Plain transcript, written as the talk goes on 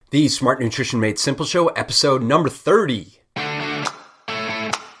The Smart Nutrition Made Simple Show, episode number 30.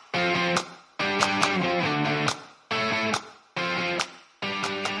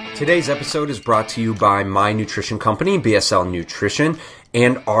 Today's episode is brought to you by my nutrition company, BSL Nutrition,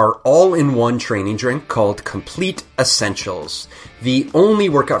 and our all-in-one training drink called Complete Essentials, the only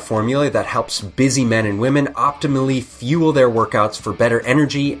workout formula that helps busy men and women optimally fuel their workouts for better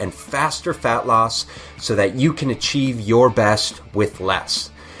energy and faster fat loss so that you can achieve your best with less.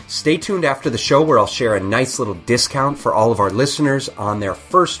 Stay tuned after the show where I'll share a nice little discount for all of our listeners on their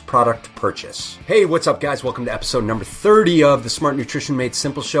first product purchase. Hey, what's up guys? Welcome to episode number 30 of the Smart Nutrition Made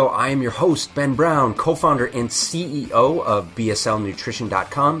Simple Show. I am your host, Ben Brown, co-founder and CEO of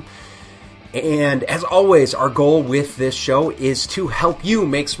BSLnutrition.com. And as always, our goal with this show is to help you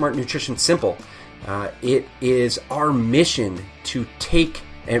make smart nutrition simple. It is our mission to take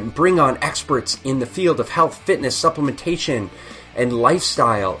and bring on experts in the field of health, fitness, supplementation, and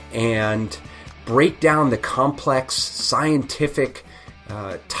lifestyle, and break down the complex scientific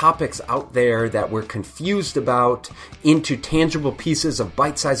topics out there that we're confused about into tangible pieces of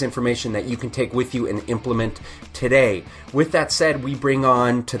bite-sized information that you can take with you and implement today. With that said, we bring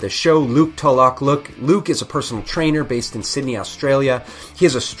on to the show Luke Tulloch. Luke is a personal trainer based in Sydney, Australia. He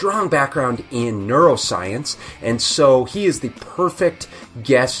has a strong background in neuroscience, and so he is the perfect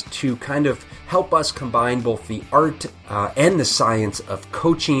guest to kind of help us combine both the art and the science of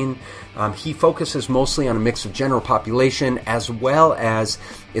coaching. He focuses mostly on a mix of general population as well as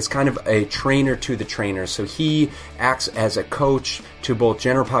is kind of a trainer to the trainer. So he acts as a coach to both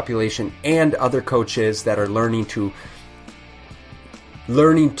general population and other coaches that are learning to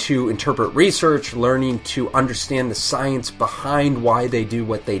interpret research, learning to understand the science behind why they do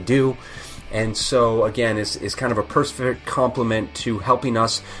what they do. And so again, is kind of a perfect complement to helping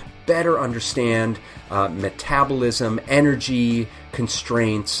us better understand metabolism, energy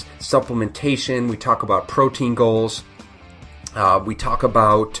constraints, supplementation. We talk about protein goals. We talk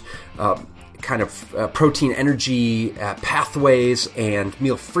about protein energy pathways and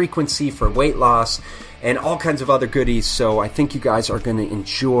meal frequency for weight loss and all kinds of other goodies. So I think you guys are going to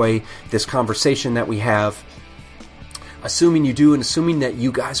enjoy this conversation that we have. Assuming you do, and assuming that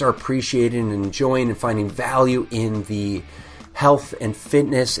you guys are appreciating and enjoying and finding value in the health and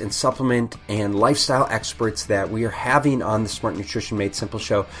fitness and supplement and lifestyle experts that we are having on the Smart Nutrition Made Simple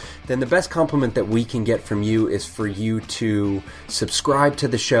show, then the best compliment that we can get from you is for you to subscribe to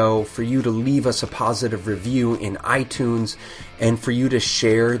the show, for you to leave us a positive review in iTunes, and for you to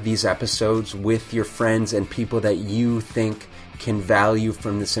share these episodes with your friends and people that you think can value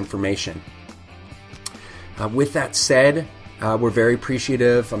from this information. With that said, we're very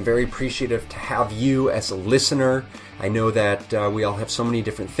appreciative. I'm very appreciative to have you as a listener. I know that we all have so many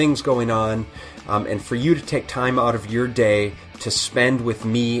different things going on, and for you to take time out of your day to spend with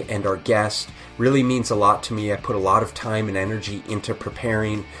me and our guest really means a lot to me. I put a lot of time and energy into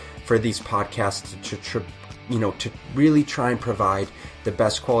preparing for these podcasts to really try and provide the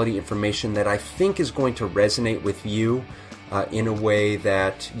best quality information that I think is going to resonate with you in a way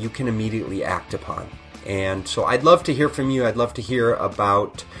that you can immediately act upon. And so I'd love to hear from you. I'd love to hear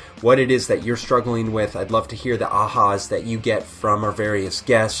about what it is that you're struggling with. I'd love to hear the ahas that you get from our various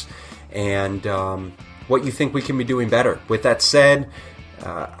guests and what you think we can be doing better. With that said,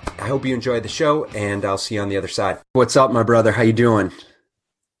 I hope you enjoyed the show, and I'll see you on the other side. What's up, my brother? How you doing?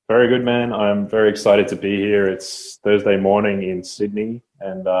 Very good, man. I'm very excited to be here. It's Thursday morning in Sydney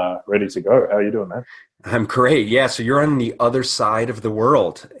and ready to go. How are you doing, man? I'm great. Yeah, so you're on the other side of the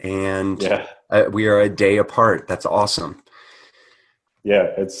world, and yeah. We are a day apart. That's awesome. Yeah,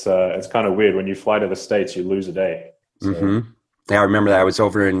 it's kind of weird. When you fly to the States, you lose a day. So. Mm-hmm. Yeah, I remember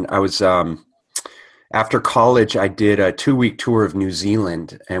that. After college, I did a 2-week tour of New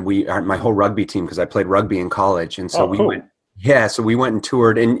Zealand, and my whole rugby team, because I played rugby in college, and so cool. we went and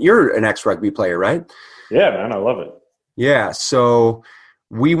toured. And you're an ex-rugby player, right? Yeah, man, I love it. Yeah, so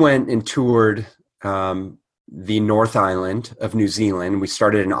we went and toured the North Island of New Zealand. We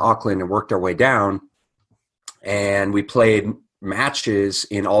started in Auckland and worked our way down, and we played matches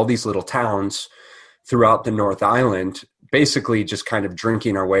in all these little towns throughout the North Island, basically just kind of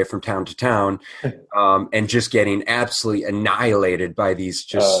drinking our way from town to town, and just getting absolutely annihilated by these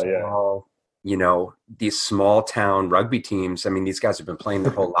small, these small town rugby teams. I mean, these guys have been playing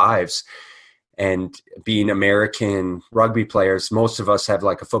their whole lives. And being American rugby players, most of us have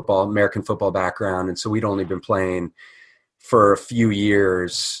like American football background. And so we'd only been playing for a few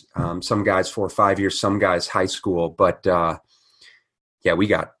years, some guys 4 or 5 years, some guys high school. But we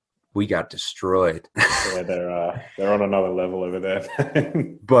got destroyed. Yeah, they're on another level over there.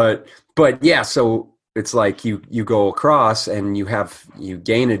 but yeah, so it's like you go across and you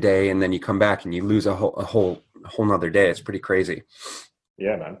gain a day, and then you come back and you lose a whole nother day. It's pretty crazy.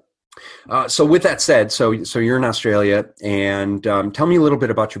 Yeah, man. So with that said, so you're in Australia, and tell me a little bit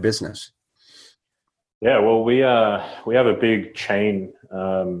about your business. Yeah, well, we have a big chain,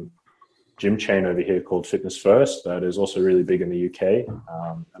 gym chain over here called Fitness First that is also really big in the UK,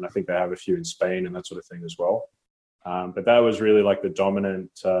 and I think they have a few in Spain and that sort of thing as well. But that was really like the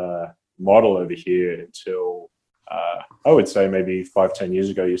dominant model over here until I would say maybe 5, 10 years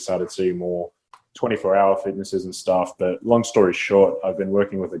ago, you started seeing more 24-hour fitnesses and stuff. But long story short, I've been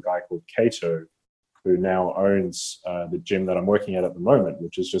working with a guy called Kato, who now owns the gym that I'm working at the moment,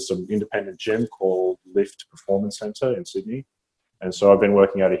 which is just an independent gym called Lift Performance Centre in Sydney. And so I've been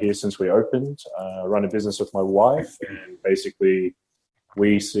working out of here since we opened. Run a business with my wife, and basically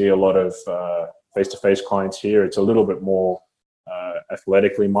we see a lot of face-to-face clients here. It's a little bit more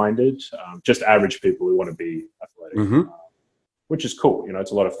athletically minded, just average people who want to be athletic, which is cool. You know,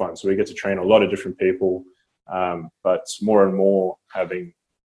 it's a lot of fun. So we get to train a lot of different people, but more and more having,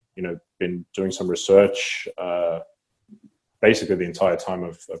 you know, been doing some research basically the entire time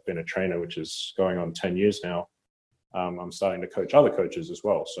I've been a trainer, which is going on 10 years now. I'm starting to coach other coaches as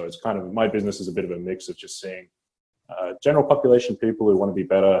well. So it's kind of, my business is a bit of a mix of just seeing general population people who want to be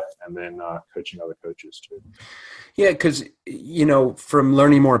better, and then coaching other coaches too. Yeah, because, you know, from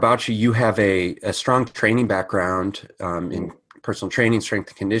learning more about you, you have a strong training background in personal training, strength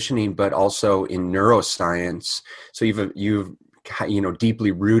and conditioning, but also in neuroscience. So you've you know,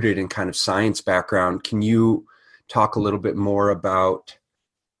 deeply rooted in kind of science background. Can you talk a little bit more about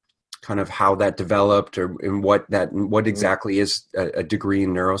kind of how that developed, or and what exactly is a degree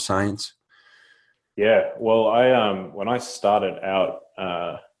in neuroscience? Yeah, well, when I started out,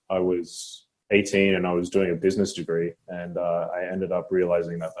 I was 18 and I was doing a business degree, and I ended up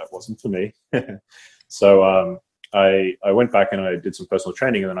realizing that wasn't for me. So I went back and I did some personal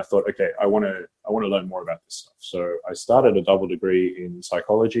training, and then I thought, okay, I want to learn more about this stuff. So I started a double degree in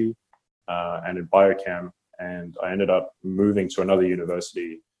psychology and in biochem, and I ended up moving to another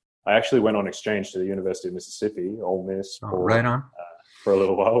university. I actually went on exchange to the University of Mississippi, Ole Miss, Right on. for a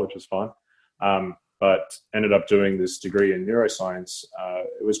little while, which was fun. But ended up doing this degree in neuroscience.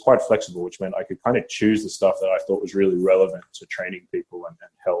 It was quite flexible, which meant I could kind of choose the stuff that I thought was really relevant to training people and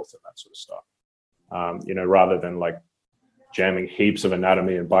health and that sort of stuff. You know, rather than like jamming heaps of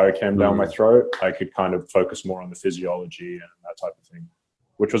anatomy and biochem down my throat, I could kind of focus more on the physiology and that type of thing,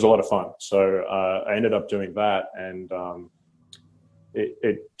 which was a lot of fun. So I ended up doing that, and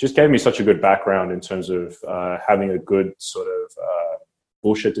it just gave me such a good background in terms of having a good sort of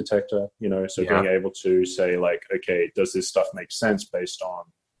bullshit detector, you know, so being able to say like, okay, does this stuff make sense based on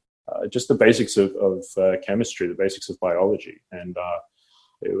just the basics of chemistry, the basics of biology. And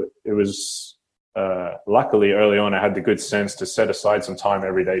it was luckily early on, I had the good sense to set aside some time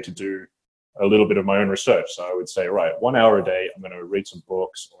every day to do a little bit of my own research. So I would say, right, 1 hour a day, I'm going to read some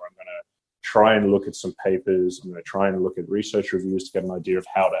books, or I'm going to try and look at some papers. I'm going to try and look at research reviews to get an idea of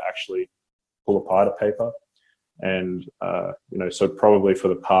how to actually pull apart a paper. And, you know, so probably for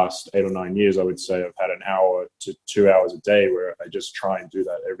the past 8 or 9 years, I would say I've had an hour to 2 hours a day where I just try and do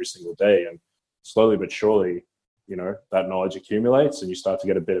that every single day. And slowly but surely, you know, that knowledge accumulates and you start to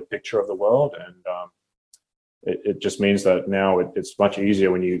get a better picture of the world. And it just means that now it's much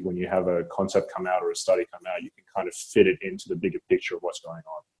easier when you have a concept come out or a study come out, you can kind of fit it into the bigger picture of what's going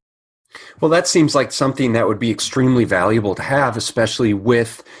on. Well, that seems like something that would be extremely valuable to have, especially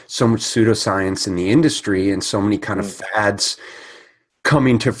with so much pseudoscience in the industry and so many kind of fads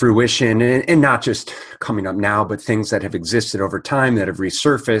coming to fruition, and not just coming up now, but things that have existed over time that have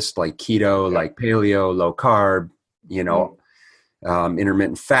resurfaced, like keto, like paleo, low carb, you know,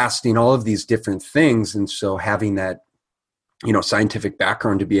 intermittent fasting, all of these different things. And so having that, you know, scientific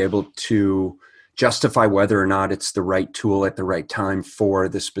background to be able to justify whether or not it's the right tool at the right time for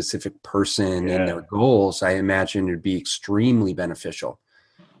the specific person and their goals, I imagine it'd be extremely beneficial.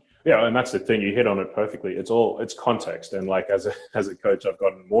 Yeah, and that's the thing. You hit on it perfectly. It's context. And like as a coach, I've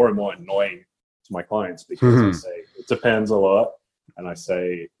gotten more and more annoying to my clients because I say it depends a lot. And I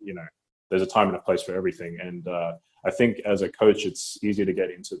say, you know, there's a time and a place for everything. And I think as a coach, it's easy to get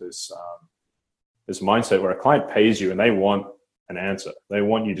into this this mindset where a client pays you and they want an answer. They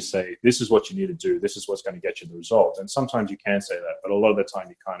want you to say, this is what you need to do. This is what's going to get you the result. And sometimes you can say that, but a lot of the time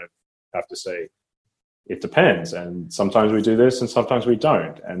you kind of have to say, it depends. And sometimes we do this and sometimes we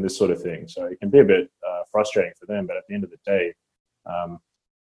don't, and this sort of thing. So it can be a bit frustrating for them. But at the end of the day,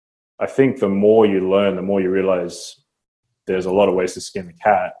 I think the more you learn, the more you realize there's a lot of ways to skin the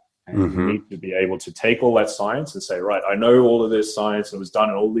cat. And you need to be able to take all that science and say, right, I know all of this science, and it was done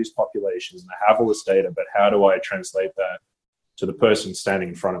in all these populations, and I have all this data, but how do I translate that to the person standing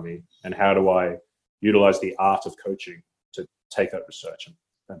in front of me? And how do I utilize the art of coaching to take that research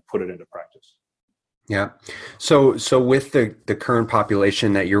and put it into practice? Yeah. So with the current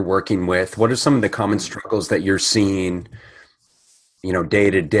population that you're working with, what are some of the common struggles that you're seeing, day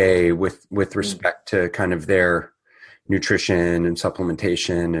to day with respect to kind of their nutrition and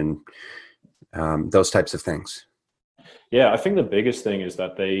supplementation and those types of things? Yeah, I think the biggest thing is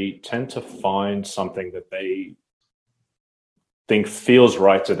that they tend to find something that they think feels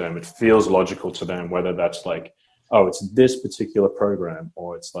right to them. It feels logical to them, whether that's like, oh, it's this particular program,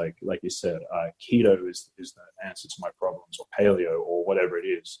 or it's like you said, keto is the answer to my problems, or paleo, or whatever it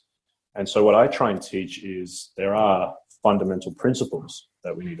is. And so what I try and teach is there are fundamental principles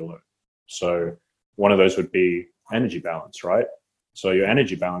that we need to learn. So one of those would be energy balance, right? So your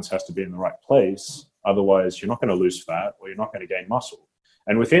energy balance has to be in the right place. Otherwise, you're not going to lose fat, or you're not going to gain muscle.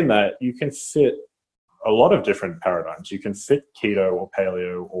 And within that, you can fit a lot of different paradigms. You can fit keto or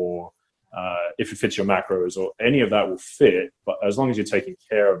paleo, or if it fits your macros, or any of that will fit. But as long as you're taking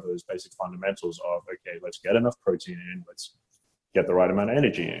care of those basic fundamentals of, okay, let's get enough protein in, let's get the right amount of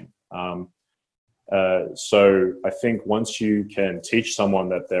energy in. So I think once you can teach someone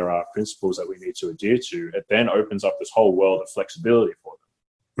that there are principles that we need to adhere to, it then opens up this whole world of flexibility for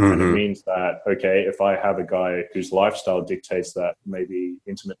them. Mm-hmm. And it means that, okay, if I have a guy whose lifestyle dictates that maybe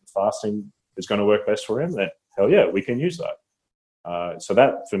intermittent fasting is going to work best for him, then hell yeah, we can use that. So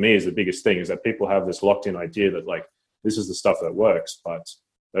that for me is the biggest thing, is that people have this locked in idea that like, this is the stuff that works, but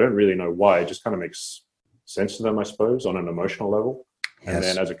they don't really know why. It just kind of makes sense to them, I suppose, on an emotional level. Yes. And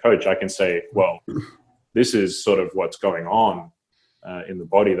then as a coach, I can say, well, this is sort of what's going on in the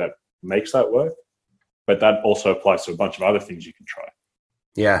body that makes that work. But that also applies to a bunch of other things you can try.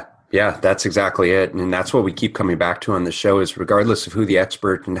 Yeah, that's exactly it. And that's what we keep coming back to on the show, is regardless of who the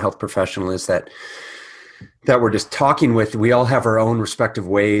expert and health professional is that we're just talking with, we all have our own respective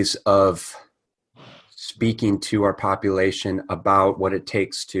ways of speaking to our population about what it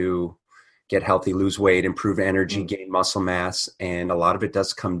takes to get healthy, lose weight, improve energy, gain muscle mass. And a lot of it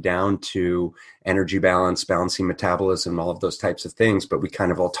does come down to energy balance, balancing metabolism, all of those types of things. But we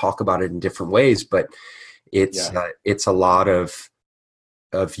kind of all talk about it in different ways. But it's a lot of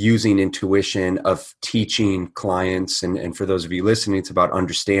using intuition, of teaching clients. And for those of you listening, it's about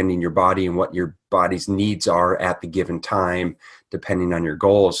understanding your body and what your body's needs are at the given time, depending on your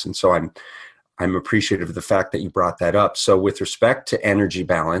goals. And so I'm appreciative of the fact that you brought that up. So with respect to energy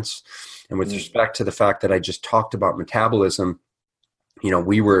balance, and with respect to the fact that I just talked about metabolism,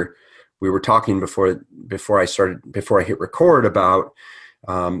 we were talking before I hit record about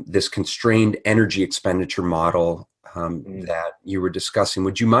this constrained energy expenditure model that you were discussing.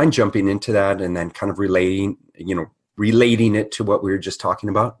 Would you mind jumping into that and then kind of relating it to what we were just talking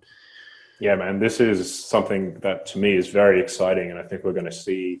about? Yeah, man, this is something that to me is very exciting. And I think we're going to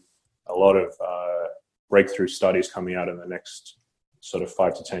see a lot of breakthrough studies coming out in the next sort of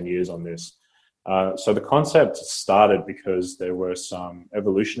 5 to 10 years on this. So the concept started because there were some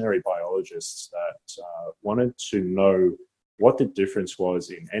evolutionary biologists that wanted to know what the difference was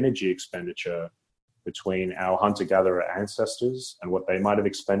in energy expenditure between our hunter-gatherer ancestors and what they might have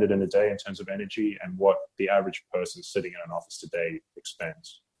expended in a day in terms of energy, and what the average person sitting in an office today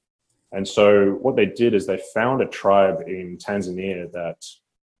expends. And so what they did is they found a tribe in Tanzania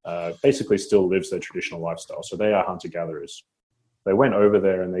that basically still lives their traditional lifestyle. So they are hunter-gatherers. They went over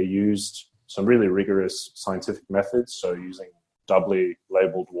there and they used some really rigorous scientific methods, so using doubly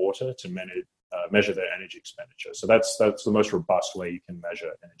labeled water to measure their energy expenditure. So that's the most robust way you can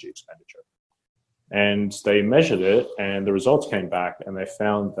measure energy expenditure. And they measured it, and the results came back, and they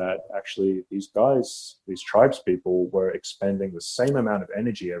found that actually these guys, these tribes people, were expending the same amount of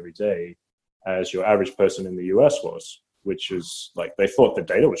energy every day as your average person in the US was, which is like, they thought the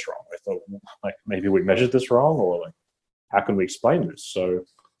data was wrong. They thought, like, maybe we measured this wrong, or like, how can we explain this? So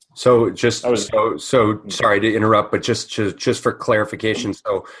sorry to interrupt, but just for clarification.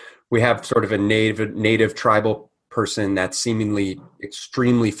 So we have sort of a native tribal person that's seemingly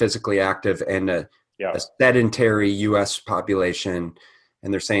extremely physically active, and a sedentary US population.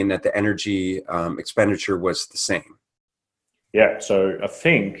 And they're saying that the energy expenditure was the same. Yeah. So I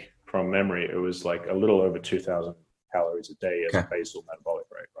think from memory, it was like a little over 2,000 calories a day as a basal metabolic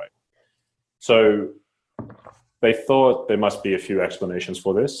rate, right? So they thought there must be a few explanations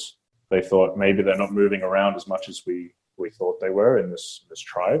for this. They thought maybe they're not moving around as much as we thought they were in this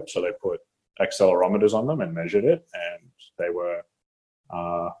tribe. So they put accelerometers on them and measured it, and they were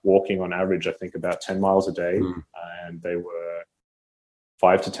walking on average, I think, about 10 miles a day, and they were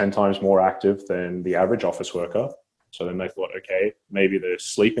 5 to 10 times more active than the average office worker. So then they thought, okay, maybe they're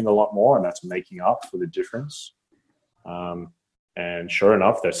sleeping a lot more and that's making up for the difference. And sure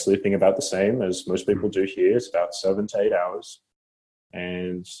enough, they're sleeping about the same as most people do here. It's about 7 to 8 hours.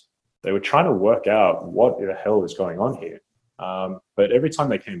 And they were trying to work out what the hell is going on here. But every time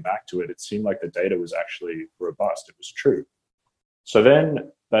they came back to it, it seemed like the data was actually robust. It was true. So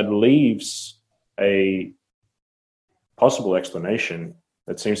then that leaves a possible explanation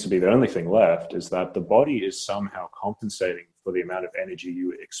that seems to be the only thing left, is that the body is somehow compensating for the amount of energy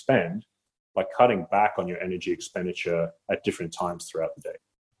you expend by cutting back on your energy expenditure at different times throughout the day.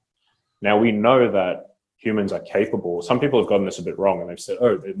 Now, we know that humans are capable. Some people have gotten this a bit wrong, and they've said,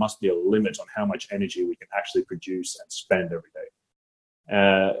 oh, there must be a limit on how much energy we can actually produce and spend every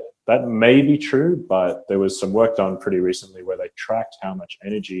day. That may be true, but there was some work done pretty recently where they tracked how much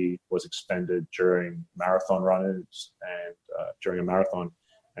energy was expended during marathon runners and during a marathon,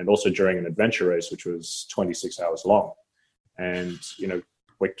 and also during an adventure race, which was 26 hours long. And,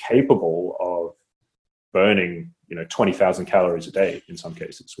 we're capable of burning, 20,000 calories a day in some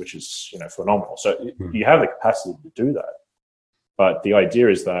cases, which is, phenomenal. So you have the capacity to do that. But the idea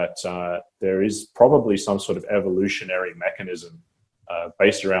is that there is probably some sort of evolutionary mechanism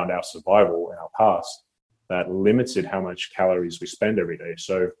based around our survival in our past that limited how much calories we spend every day.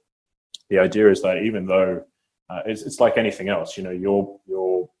 So the idea is that even though it's like anything else,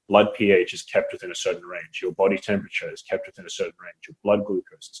 your blood pH is kept within a certain range, your body temperature is kept within a certain range, your blood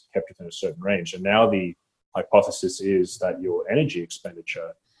glucose is kept within a certain range. And now the hypothesis is that your energy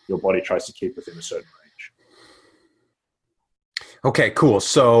expenditure, your body tries to keep within a certain range. Okay, cool.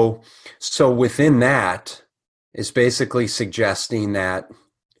 So within that is basically suggesting that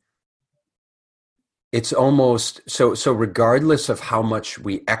it's almost so regardless of how much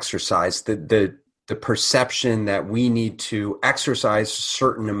we exercise, the perception that we need to exercise a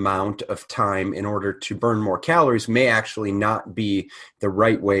certain amount of time in order to burn more calories may actually not be the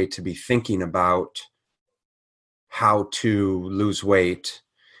right way to be thinking about how to lose weight,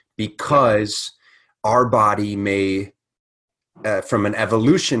 because our body may, from an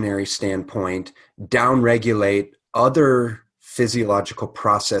evolutionary standpoint, downregulate other physiological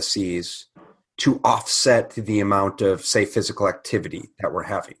processes to offset the amount of, say, physical activity that we're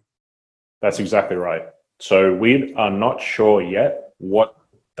having. That's exactly right. So we are not sure yet what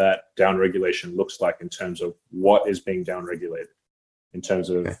that downregulation looks like in terms of what is being downregulated. In terms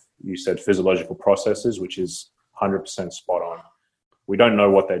of, you said physiological processes, which is 100% spot on. We don't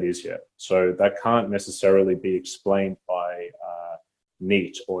know what that is yet. So that can't necessarily be explained by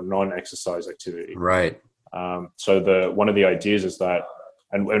NEAT or non-exercise activity. Right. So one of the ideas is that,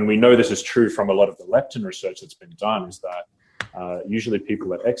 and we know this is true from a lot of the leptin research that's been done, is that usually people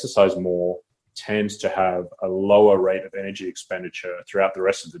that exercise more tend to have a lower rate of energy expenditure throughout the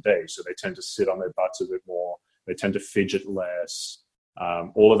rest of the day. So they tend to sit on their butts a bit more. They tend to fidget less.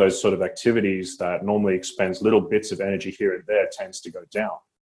 All of those sort of activities that normally expends little bits of energy here and there tends to go down.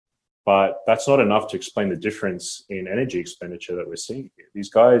 But that's not enough to explain the difference in energy expenditure that we're seeing here.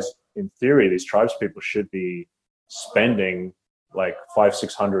 These guys, in theory, these tribes people should be spending like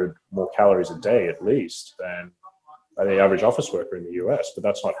 500-600 more calories a day at least than the average office worker in the US, but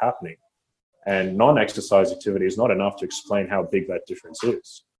that's not happening. And non-exercise activity is not enough to explain how big that difference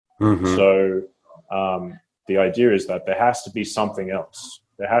is. Mm-hmm. So the idea is that there has to be something else.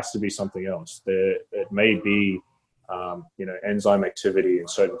 It may be, enzyme activity in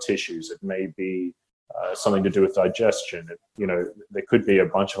certain tissues. It may be something to do with digestion. There could be a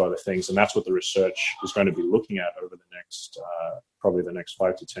bunch of other things, and that's what the research is going to be looking at over the next, probably the next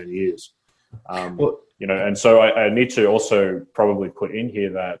 5 to 10 years. And so I need to also probably put in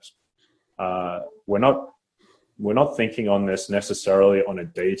here that we're not thinking on this necessarily on a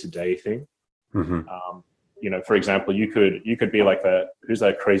day-to-day thing. Mm-hmm. For example, you could be like who's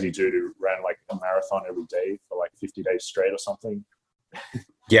that crazy dude who ran like a marathon every day for like 50 days straight or something?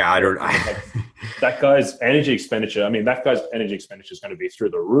 Yeah, I don't. That guy's energy expenditure. I mean, that guy's energy expenditure is going to be through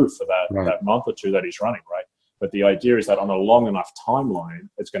the roof for that month or two that he's running, right? But the idea is that on a long enough timeline,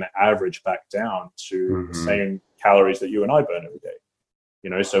 it's going to average back down to the same calories that you and I burn every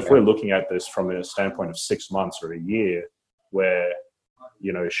day. So if we're looking at this from a standpoint of 6 months or a year, where,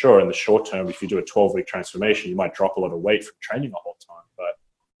 sure, in the short term, if you do a 12-week transformation, you might drop a lot of weight from training the whole time. But,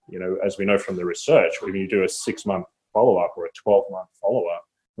 as we know from the research, when you do a 6-month follow-up or a 12-month follow-up,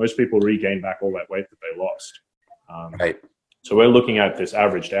 most people regain back all that weight that they lost. Right. So we're looking at this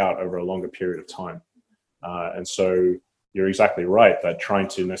averaged out over a longer period of time. And so you're exactly right that trying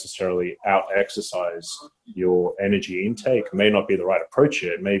to necessarily out-exercise your energy intake may not be the right approach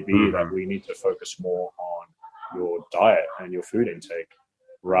here. It may be that we need to focus more on your diet and your food intake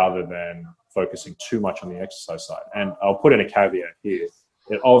rather than focusing too much on the exercise side. And I'll put in a caveat here.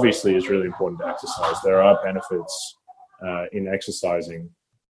 It obviously is really important to exercise. There are benefits in exercising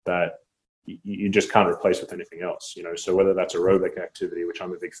that you just can't replace with anything else, you know. So whether that's aerobic activity, which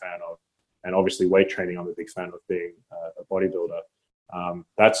I'm a big fan of, and obviously weight training, I'm a big fan of being a bodybuilder.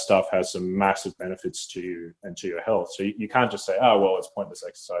 That stuff has some massive benefits to you and to your health. So you can't just say, oh, well, it's pointless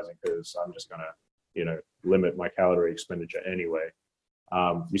exercising because I'm just going to, you know, limit my calorie expenditure anyway.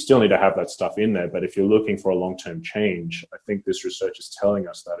 You still need to have that stuff in there. But if you're looking for a long-term change, I think this research is telling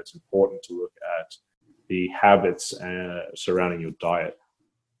us that it's important to look at the habits surrounding your diet.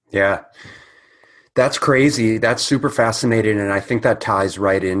 Yeah, that's crazy. That's super fascinating. And I think that ties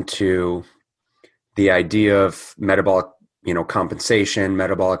right into the idea of metabolic, you know, compensation,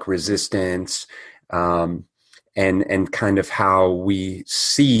 metabolic resistance, and kind of how we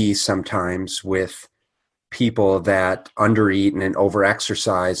see sometimes with people that undereat and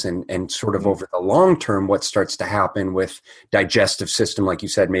overexercise and sort of over the long term, what starts to happen with digestive system, like you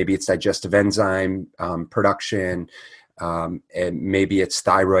said, maybe it's digestive enzyme production, and maybe it's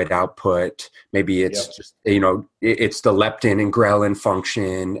thyroid output, maybe it's just, you know, it's the leptin and ghrelin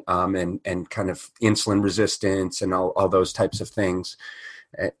function, and kind of insulin resistance and all those types of things.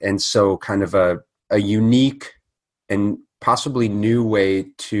 And so kind of a unique and possibly new way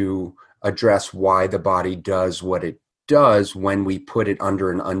to address why the body does what it does when we put it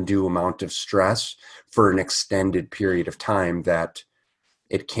under an undue amount of stress for an extended period of time that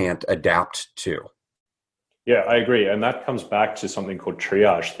it can't adapt to. Yeah, I agree. And that comes back to something called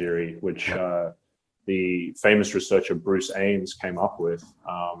triage theory, which the famous researcher Bruce Ames came up with.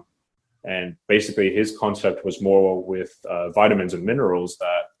 And basically his concept was more with vitamins and minerals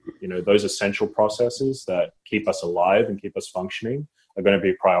that, you know, those essential processes that keep us alive and keep us functioning are going to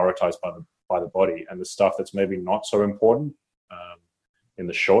be prioritized by the body. And the stuff that's maybe not so important in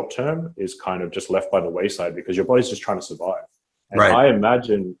the short term is kind of just left by the wayside because your body's just trying to survive. And right. I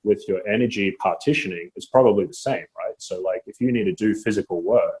imagine with your energy partitioning, it's probably the same, right? So like if you need to do physical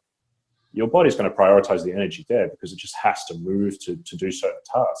work, your body's going to prioritize the energy there because it just has to move to do certain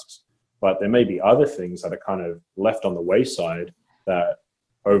tasks. But there may be other things that are kind of left on the wayside that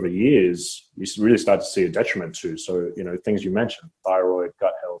over years, you really start to see a detriment to. So, you know, things you mentioned, thyroid,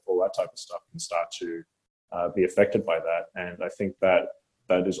 gut health, all that type of stuff can start to be affected by that. And I think that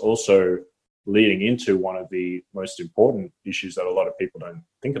is also leading into one of the most important issues that a lot of people don't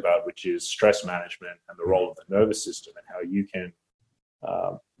think about, which is stress management and the role of the nervous system and how you can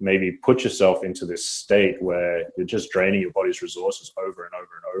maybe put yourself into this state where you're just draining your body's resources over and over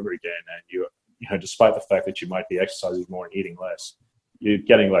and over again. And you know, despite the fact that you might be exercising more and eating less, you're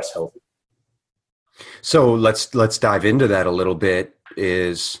getting less healthy. So let's dive into that a little bit.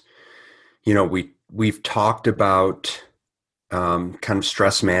 Is, you know, we've talked about kind of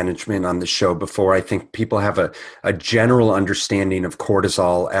stress management on the show before. I think people have a general understanding of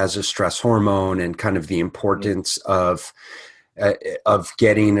cortisol as a stress hormone and kind of the importance of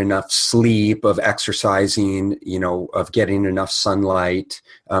getting enough sleep, of exercising, you know, of getting enough sunlight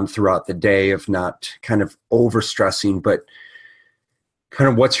throughout the day, of not kind of overstressing. But kind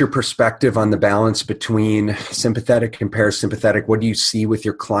of what's your perspective on the balance between sympathetic and parasympathetic? What do you see with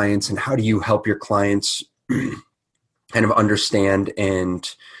your clients, and how do you help your clients kind of understand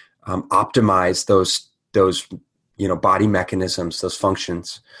and optimize those you know, body mechanisms, those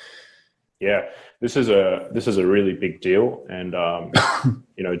functions? Yeah, this is a really big deal. And,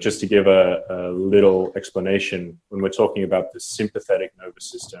 you know, just to give a little explanation, when we're talking about the sympathetic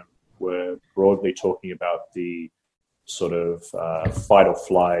nervous system, we're broadly talking about the sort of fight or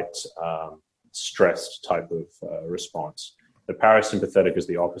flight, stressed type of response. The parasympathetic is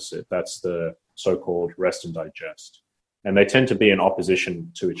the opposite. That's the so-called rest and digest. And they tend to be in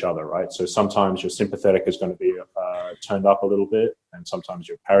opposition to each other, right? So sometimes your sympathetic is going to be turned up a little bit, and sometimes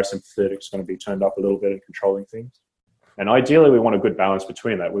your parasympathetic is going to be turned up a little bit in controlling things. And ideally, we want a good balance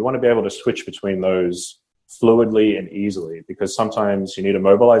between that. We want to be able to switch between those fluidly and easily, because sometimes you need to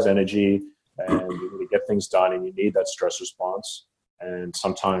mobilize energy and you need to get things done, and you need that stress response. And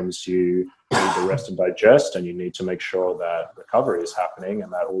sometimes you need to rest and digest, and you need to make sure that recovery is happening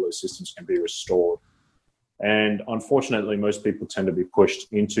and that all those systems can be restored. And unfortunately, most people tend to be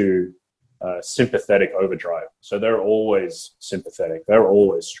pushed into sympathetic overdrive. So they're always sympathetic. They're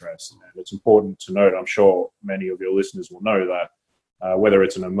always stressed. And it's important to note, I'm sure many of your listeners will know that whether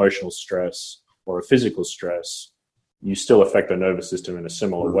it's an emotional stress or a physical stress, you still affect the nervous system in a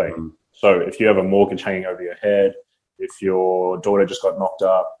similar way. So if you have a mortgage hanging over your head, if your daughter just got knocked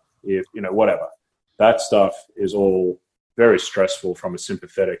up, if, you know, whatever, that stuff is all very stressful from a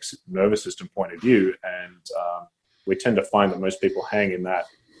sympathetic nervous system point of view. And we tend to find that most people hang in that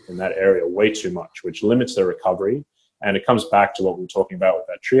area way too much, which limits their recovery. And it comes back to what we were talking about with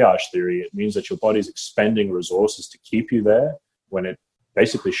that triage theory. It means that your body's expending resources to keep you there when it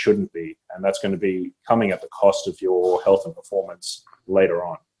basically shouldn't be. And that's going to be coming at the cost of your health and performance later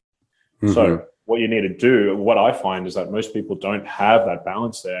on. Mm-hmm. So what you need to do, what I find is that most people don't have that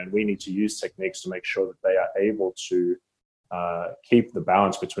balance there, and we need to use techniques to make sure that they are able to keep the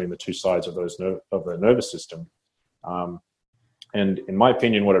balance between the two sides of the nervous system. And in my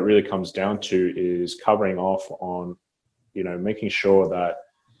opinion, what it really comes down to is covering off on, making sure that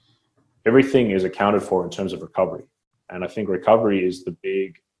everything is accounted for in terms of recovery. And I think recovery is the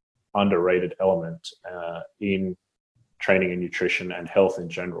big underrated element in training and nutrition and health in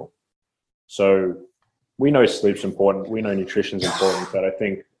general. So we know sleep's important, we know nutrition's important, but I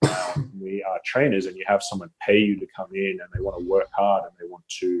think we are trainers and you have someone pay you to come in and they want to work hard and they want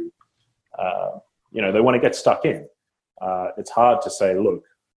to, they want to get stuck in. It's hard to say, look,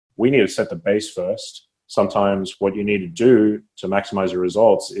 we need to set the base first. Sometimes what you need to do to maximize your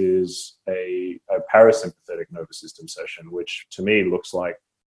results is a parasympathetic nervous system session, which to me looks like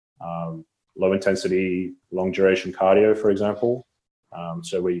low intensity, long duration cardio, for example.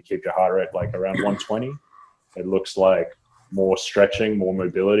 So where you keep your heart rate like around 120. It looks like more stretching, more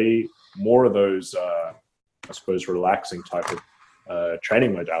mobility, more of those, relaxing type of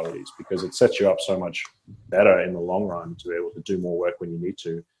training modalities, because it sets you up so much better in the long run to be able to do more work when you need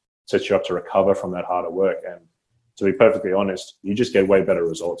to. It sets you up to recover from that harder work. And to be perfectly honest, you just get way better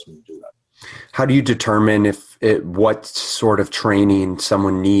results when you do that. How do you determine what sort of training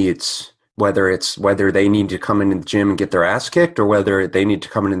someone needs, whether they need to come into the gym and get their ass kicked, or whether they need to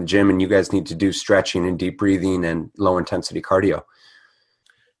come into the gym and you guys need to do stretching and deep breathing and low intensity cardio?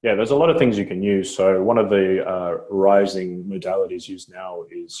 Yeah, there's a lot of things you can use. So one of the rising modalities used now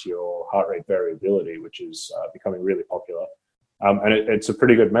is your heart rate variability, which is becoming really popular. And it's a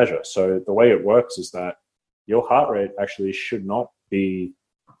pretty good measure. So the way it works is that your heart rate actually should not be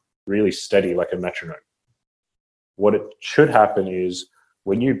really steady like a metronome. What it should happen is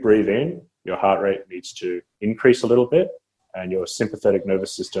when you breathe in, your heart rate needs to increase a little bit and your sympathetic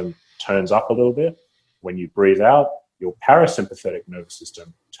nervous system turns up a little bit. When you breathe out, your parasympathetic nervous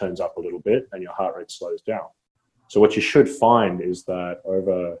system turns up a little bit and your heart rate slows down. So what you should find is that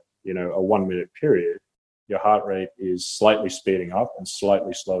over, a 1 minute period, your heart rate is slightly speeding up and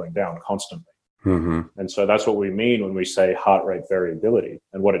slightly slowing down constantly. Mm-hmm. And so that's what we mean when we say heart rate variability.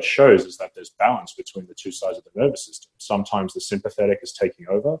 And what it shows is that there's balance between the two sides of the nervous system. Sometimes the sympathetic is taking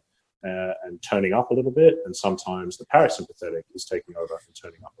over and turning up a little bit, and sometimes the parasympathetic is taking over and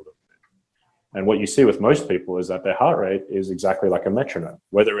turning up a little bit. And what you see with most people is that their heart rate is exactly like a metronome.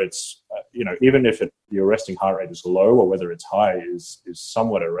 Whether it's, even if your resting heart rate is low or whether it's high is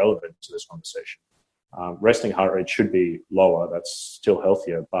somewhat irrelevant to this conversation. Resting heart rate should be lower. That's still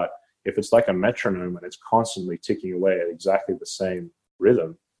healthier. But if it's like a metronome and it's constantly ticking away at exactly the same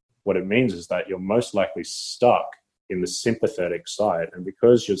rhythm, what it means is that you're most likely stuck in the sympathetic side. And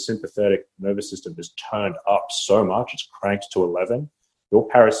because your sympathetic nervous system is turned up so much, it's cranked to 11, your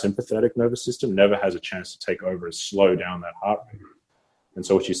parasympathetic nervous system never has a chance to take over and slow down that heart rate. And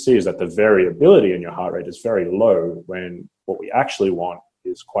so what you see is that the variability in your heart rate is very low, when what we actually want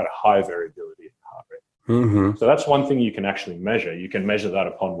is quite a high variability in your heart rate. Mm-hmm. So that's one thing you can actually measure. You can measure that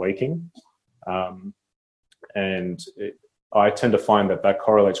upon waking. I tend to find that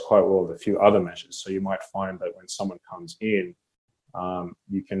correlates quite well with a few other measures. So you might find that when someone comes in,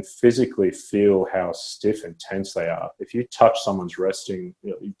 you can physically feel how stiff and tense they are. If you touch someone's resting,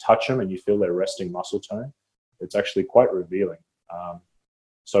 you touch them and you feel their resting muscle tone, it's actually quite revealing.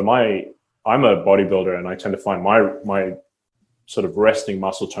 So I'm a bodybuilder, and I tend to find my sort of resting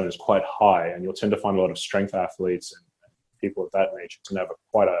muscle tone is quite high, and you'll tend to find a lot of strength athletes and people of that nature to have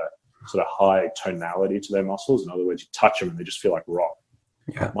quite a sort of high tonality to their muscles. In other words, you touch them and they just feel like rock.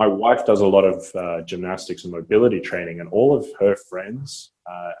 Yeah. My wife does a lot of gymnastics and mobility training, and all of her friends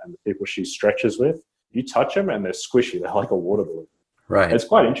and the people she stretches with, you touch them and they're squishy. They're like a water balloon. Right. It's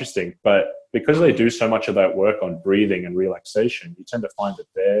quite interesting, but because they do so much of that work on breathing and relaxation, you tend to find that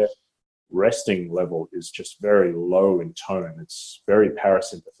their resting level is just very low in tone. It's very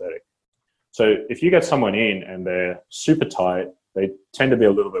parasympathetic. So if you get someone in and they're super tight, they tend to be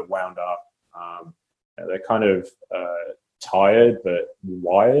a little bit wound up. They're kind of tired but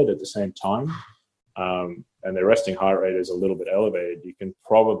wired at the same time, and their resting heart rate is a little bit elevated. You can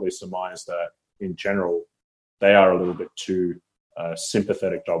probably surmise that in general they are a little bit too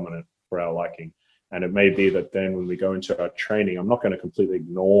sympathetic dominant for our liking. And it may be that then when we go into our training, I'm not going to completely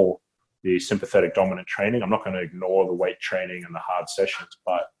ignore the sympathetic dominant training. I'm not going to ignore the weight training and the hard sessions,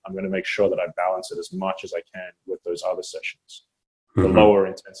 but I'm going to make sure that I balance it as much as I can with those other sessions. The lower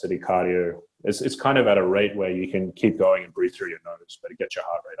intensity cardio, it's kind of at a rate where you can keep going and breathe through your nose, but it gets your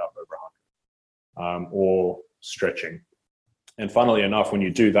heart rate up over 100. Or stretching. And funnily enough, when you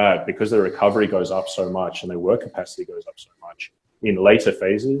do that, because the recovery goes up so much and the work capacity goes up so much, in later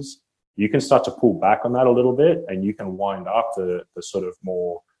phases, you can start to pull back on that a little bit, and you can wind up the sort of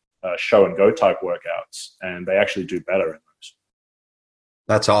more show and go type workouts, and they actually do better in those.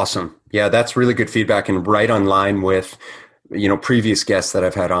 That's awesome. Yeah, that's really good feedback and right on line with, previous guests that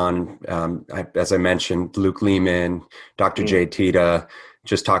I've had on. As I mentioned, Luke Lehman, Dr. Jay Tita,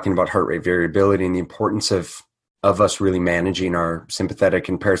 just talking about heart rate variability and the importance of us really managing our sympathetic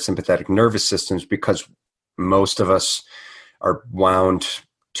and parasympathetic nervous systems, because most of us are wound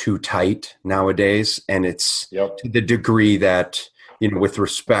too tight nowadays. And it's to the degree that, with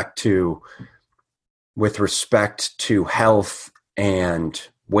respect to health and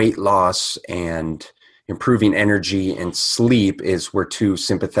weight loss and improving energy and sleep, is we're too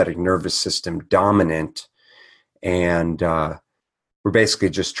sympathetic nervous system dominant. And we're basically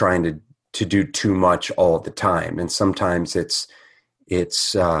just trying to do too much all the time. And sometimes it's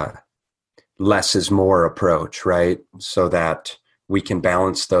less is more approach, right? So that we can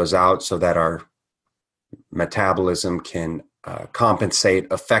balance those out so that our metabolism can compensate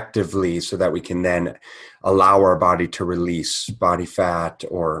effectively, so that we can then allow our body to release body fat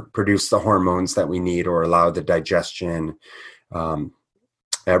or produce the hormones that we need, or allow the digestion,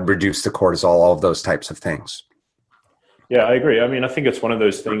 reduce the cortisol, all of those types of things. Yeah, I agree. I mean, I think it's one of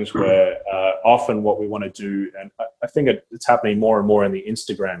those things where often what we want to do, and I think it's happening more and more in the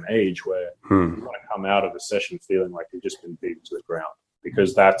Instagram age, where you want to come out of a session feeling like you've just been beaten to the ground,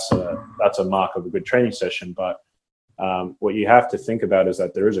 because that's a mark of a good training session. But what you have to think about is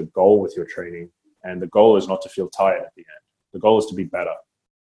that there is a goal with your training, and the goal is not to feel tired at the end. The goal is to be better.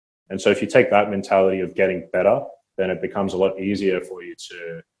 And so if you take that mentality of getting better, then it becomes a lot easier for you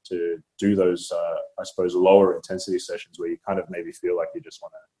to do those, I suppose, lower intensity sessions where you kind of maybe feel like you just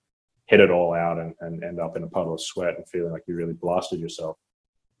want to hit it all out and end up in a puddle of sweat and feeling like you really blasted yourself.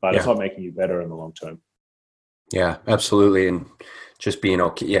 But it's not making you better in the long term. Yeah, absolutely. And just being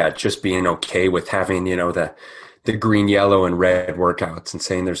okay. Yeah, just being okay with having, the green, yellow, and red workouts, and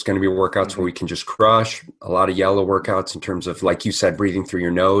saying there's going to be workouts where we can just crush, a lot of yellow workouts in terms of, like you said, breathing through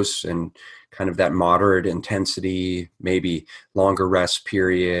your nose and kind of that moderate intensity, maybe longer rest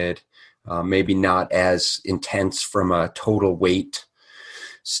period, maybe not as intense from a total weight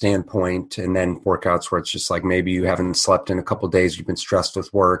standpoint. And then workouts where it's just like, maybe you haven't slept in a couple of days, you've been stressed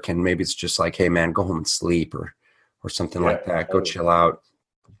with work, and maybe it's just like, hey man, go home and sleep, or something like that. Totally. Go chill out.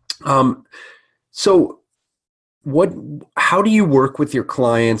 So how do you work with your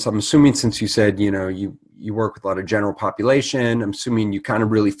clients? I'm assuming, since you said, you work with a lot of general population, I'm assuming you kind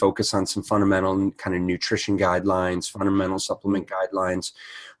of really focus on some fundamental kind of nutrition guidelines, fundamental supplement guidelines.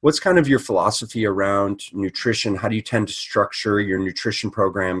 What's kind of your philosophy around nutrition? How do you tend to structure your nutrition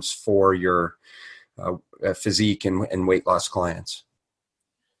programs for your physique and weight loss clients?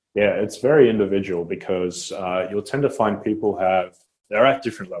 Yeah, it's very individual, because you'll tend to find people they're at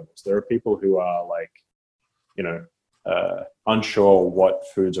different levels. There are people who are like, unsure what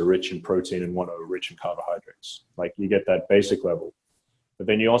foods are rich in protein and what are rich in carbohydrates. Like, you get that basic level. But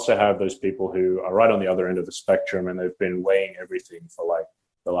then you also have those people who are right on the other end of the spectrum, and they've been weighing everything for like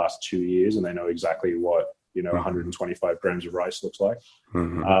the last 2 years, and they know exactly what, 125 grams of rice looks like.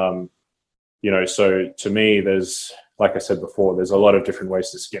 So to me, there's, like I said before, there's a lot of different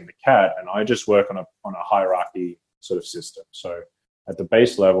ways to skin the cat, and I just work on a hierarchy sort of system. So at the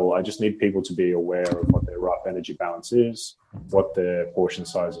base level, I just need people to be aware of what their rough energy balance is, what their portion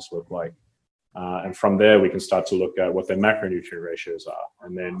sizes look like. And from there, we can start to look at what their macronutrient ratios are.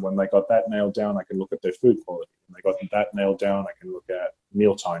 And then when they got that nailed down, I can look at their food quality. When they got that nailed down, I can look at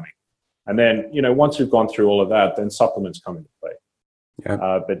meal timing. And then, once we've gone through all of that, then supplements come into play.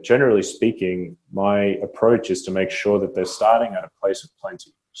 Yeah. But generally speaking, my approach is to make sure that they're starting at a place of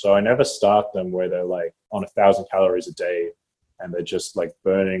plenty. So I never start them where they're like on 1,000 calories a day and they're just like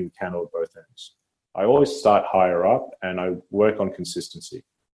burning candle at both ends. I always start higher up, and I work on consistency.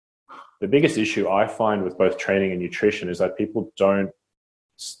 The biggest issue I find with both training and nutrition is that people don't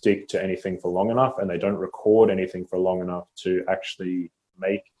stick to anything for long enough, and they don't record anything for long enough to actually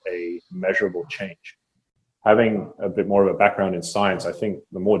make a measurable change. Having a bit more of a background in science, I think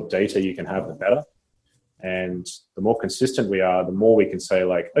the more data you can have, the better. And the more consistent we are, the more we can say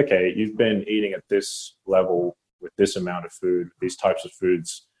like, okay, you've been eating at this level with this amount of food, these types of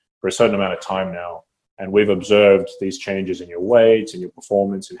foods for a certain amount of time now. And we've observed these changes in your weight and your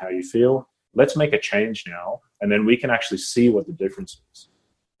performance and how you feel. Let's make a change now. And then we can actually see what the difference is.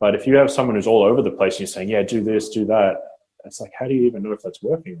 But if you have someone who's all over the place and you're saying, yeah, do this, do that, it's like, how do you even know if that's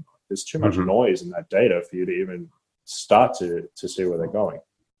working or not? There's too much noise in that data for you to even start to see where they're going.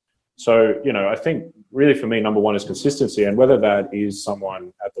 So, I think really for me, number one is consistency. And whether that is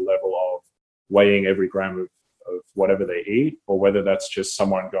someone at the level of weighing every gram of whatever they eat, or whether that's just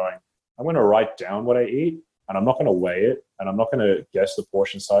someone going, I'm going to write down what I eat and I'm not going to weigh it and I'm not going to guess the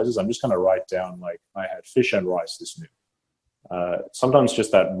portion sizes. I'm just going to write down, like, I had fish and rice this meal. Sometimes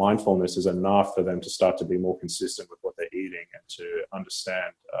just that mindfulness is enough for them to start to be more consistent with what they're eating and to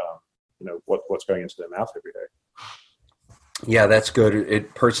understand, what's going into their mouth every day. Yeah, that's good.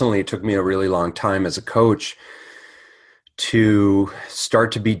 It took me a really long time as a coach to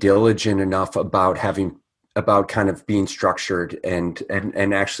start to be diligent enough about kind of being structured and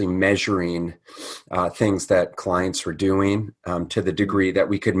actually measuring things that clients were doing to the degree that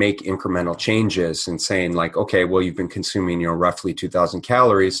we could make incremental changes and saying, like, okay, well, you've been consuming, roughly 2,000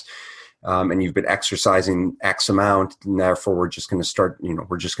 calories and you've been exercising X amount, and therefore we're just going to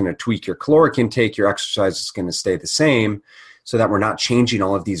we're just going to tweak your caloric intake. Your exercise is going to stay the same, so that we're not changing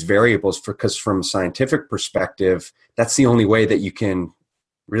all of these variables, because from a scientific perspective, that's the only way that you can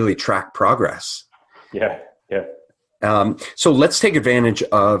really track progress. Yeah. So let's take advantage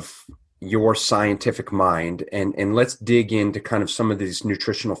of your scientific mind and let's dig into kind of some of these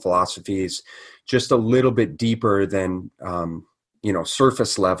nutritional philosophies just a little bit deeper than,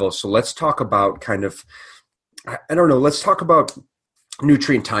 surface level. So let's talk about let's talk about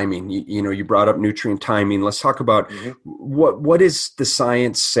nutrient timing. You brought up nutrient timing. Let's talk about what does the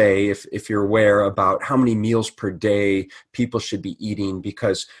science say, if you're aware, about how many meals per day people should be eating,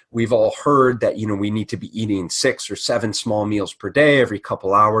 because we've all heard that, we need to be eating 6 or 7 small meals per day every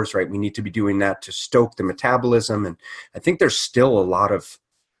couple hours, right? We need to be doing that to stoke the metabolism. And I think there's still a lot of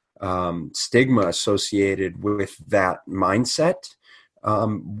stigma associated with that mindset.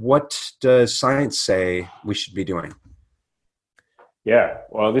 What does science say we should be doing? Yeah,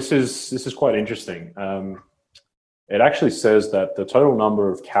 well, this is quite interesting. It actually says that the total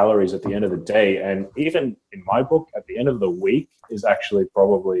number of calories at the end of the day, and even in my book, at the end of the week, is actually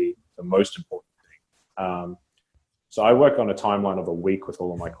probably the most important thing. So I work on a timeline of a week with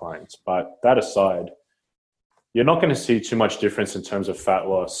all of my clients, but that aside, you're not going to see too much difference in terms of fat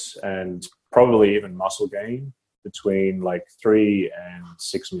loss and probably even muscle gain between like 3 and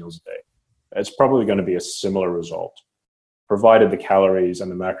 6 meals a day. It's probably going to be a similar result, provided the calories and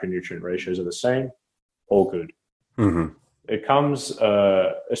the macronutrient ratios are the same. All good. Mm-hmm. It comes,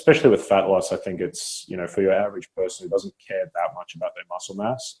 especially with fat loss, I think it's, for your average person who doesn't care that much about their muscle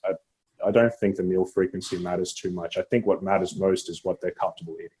mass, I don't think the meal frequency matters too much. I think what matters most is what they're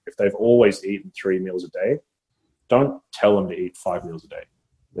comfortable eating. If they've always eaten 3 meals a day, don't tell them to eat 5 meals a day.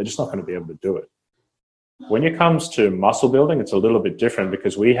 They're just not going to be able to do it. When it comes to muscle building, it's a little bit different,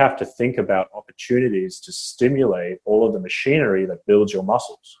 because we have to think about opportunities to stimulate all of the machinery that builds your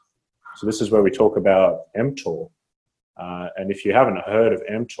muscles. So this is where we talk about mTOR. And if you haven't heard of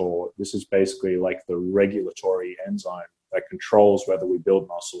mTOR, this is basically like the regulatory enzyme that controls whether we build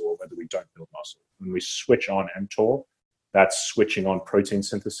muscle or whether we don't build muscle. When we switch on mTOR, that's switching on protein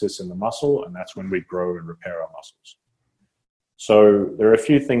synthesis in the muscle, and that's when we grow and repair our muscles. So there are a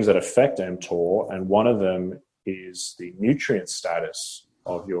few things that affect mTOR, and one of them is the nutrient status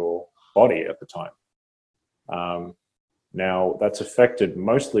of your body at the time. Now, that's affected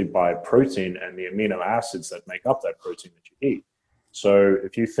mostly by protein and the amino acids that make up that protein that you eat. So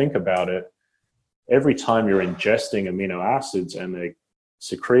if you think about it, every time you're ingesting amino acids and they're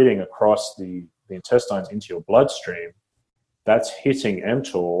secreting across the intestines into your bloodstream, that's hitting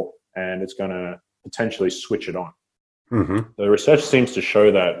mTOR, and it's going to potentially switch it on. Mm-hmm. The research seems to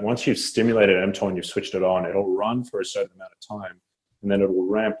show that once you've stimulated mTOR and you've switched it on, it'll run for a certain amount of time, and then it will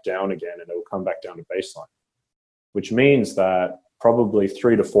ramp down again and it will come back down to baseline, which means that probably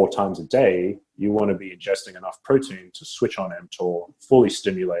 3 to 4 times a day, you want to be ingesting enough protein to switch on mTOR, fully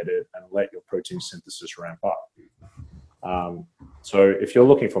stimulate it, and let your protein synthesis ramp up. So if you're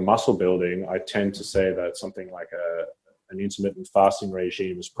looking for muscle building, I tend to say that something like an intermittent fasting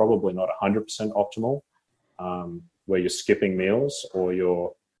regime is probably not 100% optimal, where you're skipping meals, or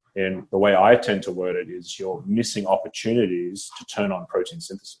the way I tend to word it is you're missing opportunities to turn on protein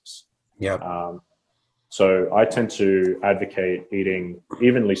synthesis. Yeah. So I tend to advocate eating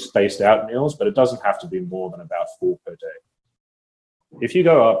evenly spaced out meals, but it doesn't have to be more than about 4 per day. If you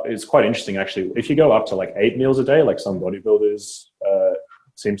go up, it's quite interesting actually, if you go up to like 8 meals a day, like some bodybuilders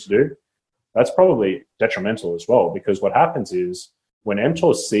seem to do, that's probably detrimental as well, because what happens is when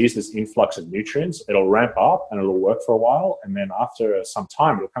mTOR sees this influx of nutrients, it'll ramp up and it'll work for a while, and then after some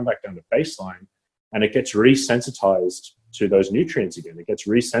time, it'll come back down to baseline, and it gets resensitized to those nutrients again. It gets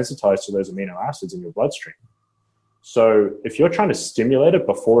resensitized to those amino acids in your bloodstream. So if you're trying to stimulate it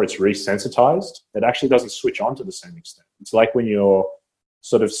before it's resensitized, it actually doesn't switch on to the same extent. It's like when you're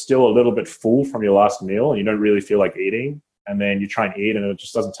sort of still a little bit full from your last meal and you don't really feel like eating, and then you try and eat and it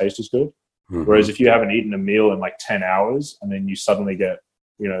just doesn't taste as good. Mm-hmm. Whereas if you haven't eaten a meal in like 10 hours and then you suddenly get,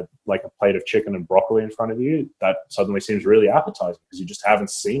 like a plate of chicken and broccoli in front of you, that suddenly seems really appetizing because you just haven't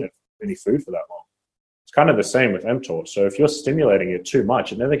seen any food for that long. It's kind of the same with mTOR. So if you're stimulating it too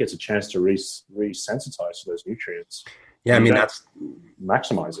much, it never gets a chance to resensitize to those nutrients. Yeah, I mean, that's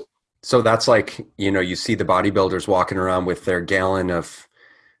maximize it. So that's like, you see the bodybuilders walking around with their gallon of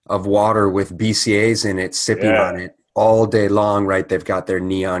water with BCAAs in it, sipping on it all day long, right? They've got their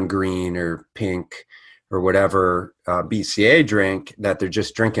neon green or pink or whatever BCAA drink that they're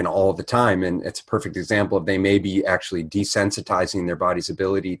just drinking all the time. And it's a perfect example of they may be actually desensitizing their body's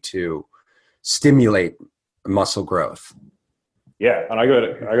ability to stimulate muscle growth. Yeah, and I got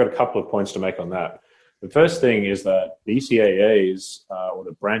a couple of points to make on that. The first thing is that BCAAs, or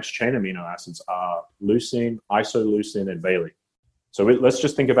the branched chain amino acids, are leucine, isoleucine, and valine. So let's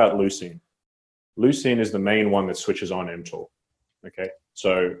just think about leucine. Leucine is the main one that switches on mTOR. Okay,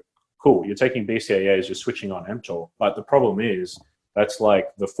 so cool, you're taking BCAAs, you're switching on mTOR, but the problem is that's like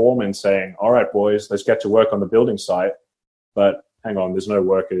the foreman saying, all right, boys, let's get to work on the building site, but hang on, there's no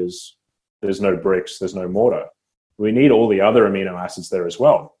workers, there's no bricks, there's no mortar. We need all the other amino acids there as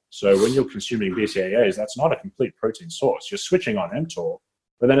well. So when you're consuming BCAAs, that's not a complete protein source. You're switching on mTOR,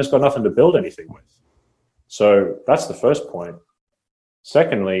 but then it's got nothing to build anything with. So that's the first point.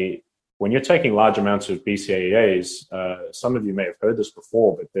 Secondly, when you're taking large amounts of BCAAs, some of you may have heard this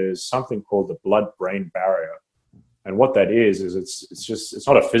before, but there's something called the blood-brain barrier. And what that is it's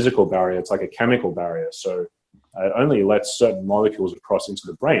not a physical barrier, it's like a chemical barrier. So it only lets certain molecules across into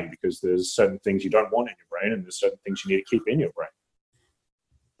the brain because there's certain things you don't want in your brain and there's certain things you need to keep in your brain.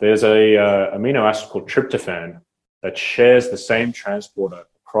 There's a amino acid called tryptophan that shares the same transporter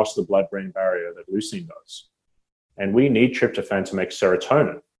across the blood-brain barrier that leucine does. And we need tryptophan to make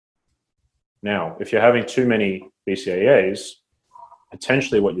serotonin. Now, if you're having too many BCAAs,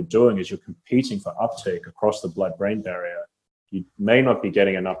 potentially what you're doing is you're competing for uptake across the blood-brain barrier. You may not be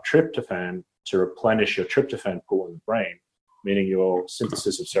getting enough tryptophan to replenish your tryptophan pool in the brain, meaning your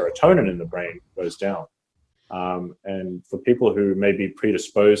synthesis of serotonin in the brain goes down. And for people who may be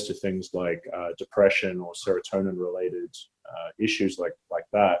predisposed to things like depression or serotonin-related issues like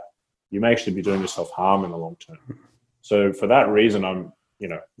that, you may actually be doing yourself harm in the long term. So for that reason, I'm,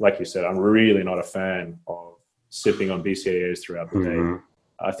 like you said, I'm really not a fan of sipping on BCAAs throughout the day.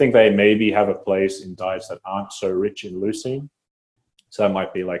 I think they maybe have a place in diets that aren't so rich in leucine. So that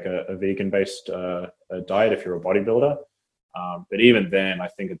might be like a vegan-based diet if you're a bodybuilder. But even then, I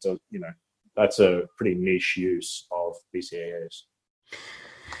think it's that's a pretty niche use of BCAAs.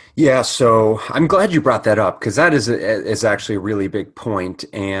 Yeah, so I'm glad you brought that up because that is actually a really big point.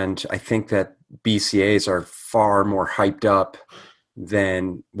 And I think that BCAAs are far more hyped up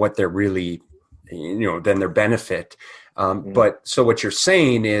than what they're really, than their benefit. But so what you're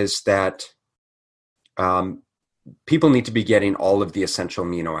saying is that people need to be getting all of the essential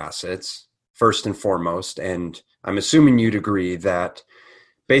amino acids first and foremost. And I'm assuming you'd agree that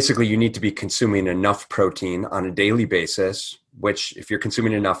basically you need to be consuming enough protein on a daily basis, which if you're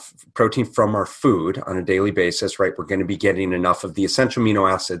consuming enough protein from our food on a daily basis, right, we're going to be getting enough of the essential amino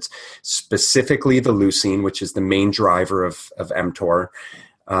acids, specifically the leucine, which is the main driver of mTOR.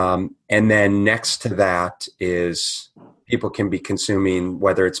 And then next to that is people can be consuming,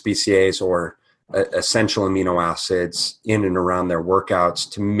 whether it's BCAAs or essential amino acids in and around their workouts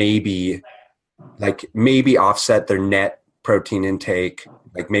to maybe offset their net protein intake,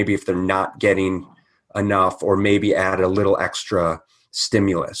 like maybe if they're not getting enough, or maybe add a little extra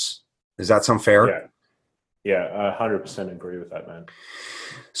stimulus. Does that sound fair? Yeah, I 100% agree with that, man.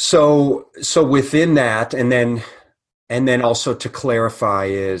 So within that, and then also to clarify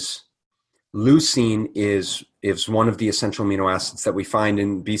is leucine is one of the essential amino acids that we find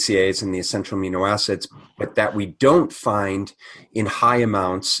in BCAAs and the essential amino acids, but that we don't find in high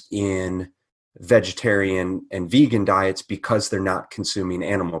amounts in vegetarian and vegan diets because they're not consuming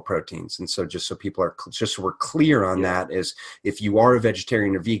animal proteins. And so just so we're clear on that, is if you are a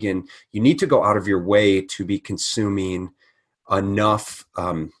vegetarian or vegan, you need to go out of your way to be consuming enough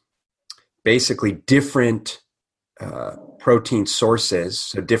basically different protein sources,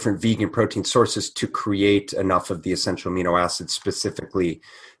 so different vegan protein sources, to create enough of the essential amino acids, specifically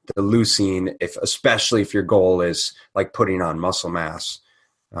the leucine, especially if your goal is like putting on muscle mass,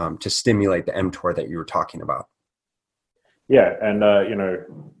 to stimulate the mTOR that you were talking about. Yeah, and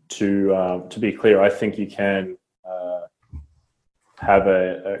to be clear, I think you can have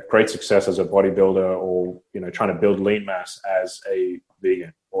a great success as a bodybuilder, or trying to build lean mass as a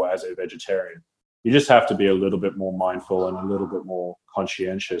vegan or as a vegetarian. You just have to be a little bit more mindful and a little bit more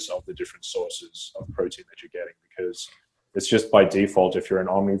conscientious of the different sources of protein that you're getting, because it's just by default, if you're an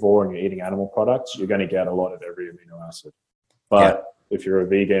omnivore and you're eating animal products, you're going to get a lot of every amino acid. But if you're a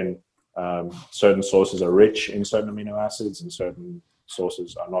vegan, certain sources are rich in certain amino acids and certain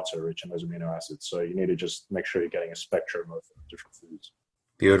sources are not so rich in those amino acids. So you need to just make sure you're getting a spectrum of different foods.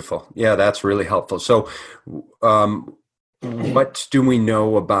 Beautiful. Yeah, that's really helpful. So what do we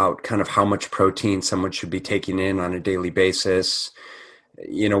know about kind of how much protein someone should be taking in on a daily basis?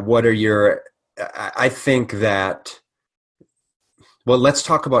 What are your, I think that, well, let's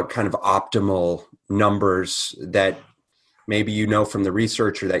talk about kind of optimal numbers that maybe from the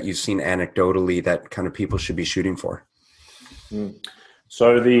research or that you've seen anecdotally that kind of people should be shooting for.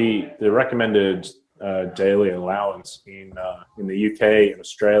 So the recommended daily allowance in the UK, in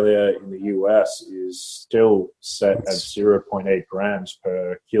Australia, in the US is still set at 0.8 grams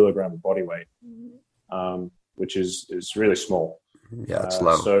per kilogram of body weight, which is really small. Yeah, it's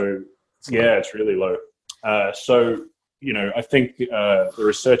low. It's really low. I think the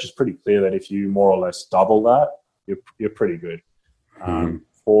research is pretty clear that if you more or less double that, you're pretty good.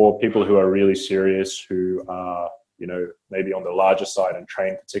 For people who are really serious, who are maybe on the larger side and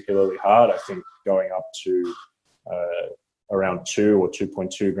train particularly hard, I think going up to around 2 or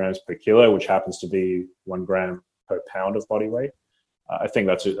 2.2 grams per kilo, which happens to be 1 gram per pound of body weight, I think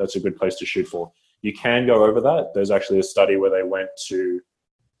that's a good place to shoot for. You can go over that. There's actually a study where they went to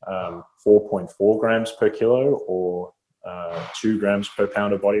 4.4 grams per kilo or 2 grams per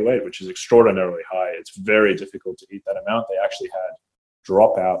pound of body weight, which is extraordinarily high. It's very difficult to eat that amount. They actually had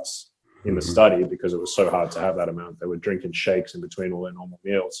dropouts in the study because it was so hard to have that amount. They were drinking shakes in between all their normal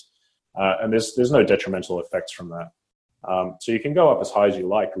meals. And there's no detrimental effects from that. So you can go up as high as you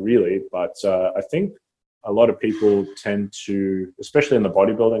like, really, but I think a lot of people tend to, especially in the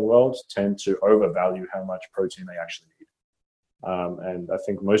bodybuilding world, tend to overvalue how much protein they actually need. And I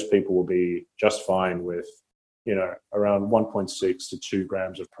think most people will be just fine with, around 1.6 to 2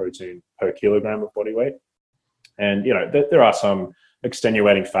 grams of protein per kilogram of body weight. And, there are some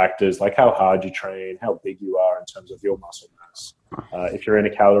extenuating factors like how hard you train, how big you are in terms of your muscle mass. If you're in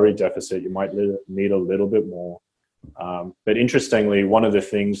a calorie deficit, you might need a little bit more. But interestingly, one of the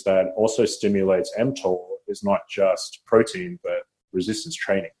things that also stimulates mTOR is not just protein, but resistance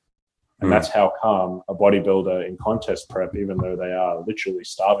training. And that's how come a bodybuilder in contest prep, even though they are literally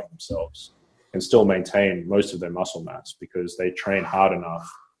starving themselves, can still maintain most of their muscle mass because they train hard enough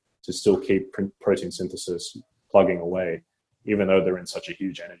to still keep protein synthesis plugging away, even though they're in such a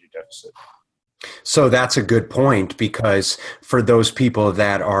huge energy deficit. So that's a good point, because for those people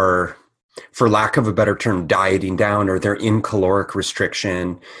that are, for lack of a better term, dieting down, or they're in caloric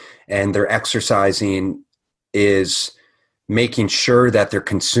restriction and their exercising is making sure that they're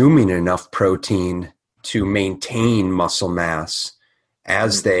consuming enough protein to maintain muscle mass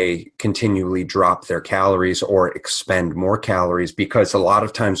as they continually drop their calories or expend more calories. Because a lot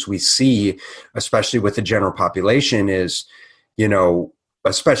of times we see, especially with the general population, is,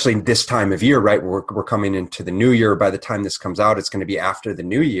 especially this time of year, right? We're coming into the new year. By the time this comes out, it's going to be after the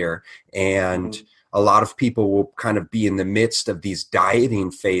new year. And a lot of people will kind of be in the midst of these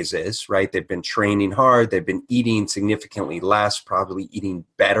dieting phases, right? They've been training hard. They've been eating significantly less, probably eating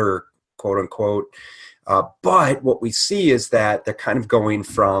better, quote unquote. But what we see is that they're kind of going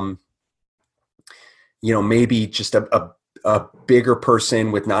from, maybe just a bigger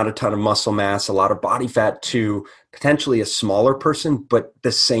person with not a ton of muscle mass, a lot of body fat, to potentially a smaller person, but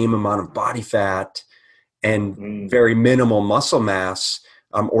the same amount of body fat and very minimal muscle mass,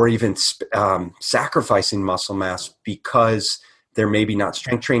 or even sacrificing muscle mass because they're maybe not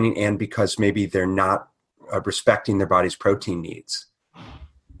strength training and because maybe they're not respecting their body's protein needs.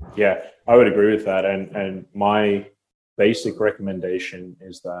 Yeah, I would agree with that. And my basic recommendation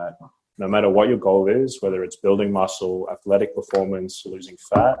is that no matter what your goal is, whether it's building muscle, athletic performance, losing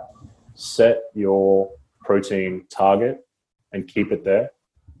fat, set your protein target and keep it there.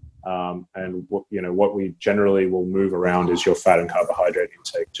 And what we generally will move around is your fat and carbohydrate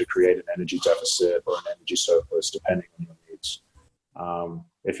intake to create an energy deficit or an energy surplus, depending on your needs.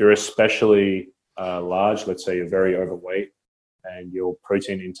 If you're especially large, let's say you're very overweight, and your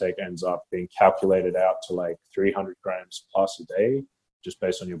protein intake ends up being calculated out to like 300 grams plus a day, just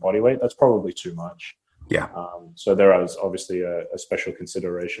based on your body weight, that's probably too much. Yeah. So there is obviously a special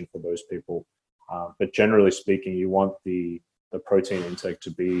consideration for those people. But generally speaking, you want the protein intake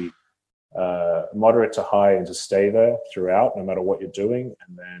to be moderate to high and to stay there throughout, no matter what you're doing.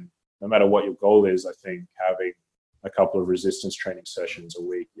 And then no matter what your goal is, I think having a couple of resistance training sessions a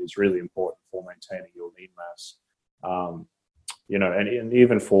week is really important for maintaining your lean mass. And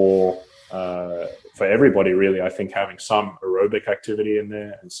even for everybody, really, I think having some aerobic activity in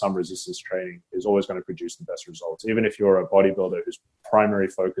there and some resistance training is always going to produce the best results. Even if you're a bodybuilder whose primary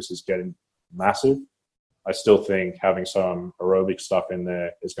focus is getting massive, I still think having some aerobic stuff in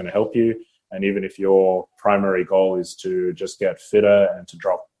there is going to help you. And even if your primary goal is to just get fitter and to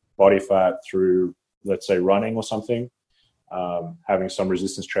drop body fat through, let's say, running or something, having some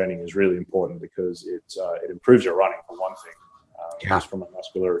resistance training is really important because it improves your running, for one thing, just from a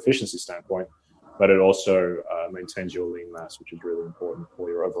muscular efficiency standpoint, but it also maintains your lean mass, which is really important for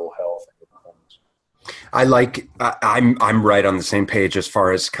your overall health and your performance. I'm right on the same page as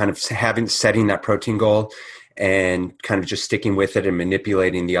far as kind of setting that protein goal and kind of just sticking with it and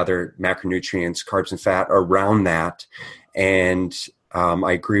manipulating the other macronutrients, carbs and fat around that. And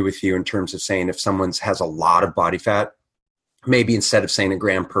I agree with you in terms of saying if someone has a lot of body fat, maybe instead of saying a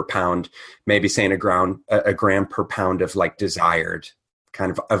gram per pound, maybe saying a gram per pound of like desired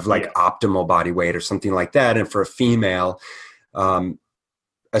kind of like optimal body weight or something like that. And for a female,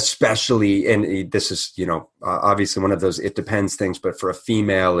 especially, and this is, obviously one of those, it depends things, but for a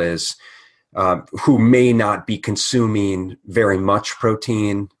female is who may not be consuming very much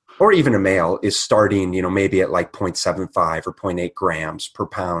protein, or even a male is starting, maybe at like 0.75 or 0.8 grams per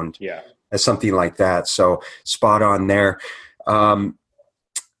pound, as something like that. So spot on there.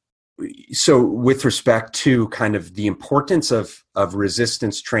 So with respect to kind of the importance of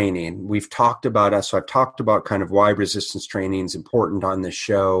resistance training, I've talked about kind of why resistance training is important on this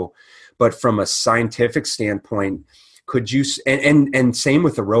show, but from a scientific standpoint, could you, and same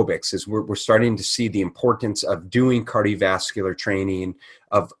with aerobics, is we're starting to see the importance of doing cardiovascular training,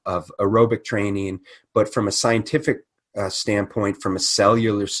 of aerobic training, but from a scientific standpoint, from a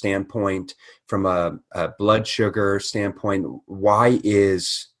cellular standpoint, from a blood sugar standpoint, why are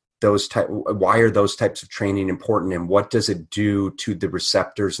those types of training important, and what does it do to the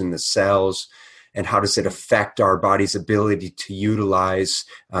receptors in the cells, and how does it affect our body's ability to utilize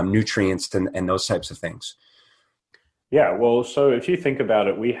nutrients and those types of things? Yeah, well, so if you think about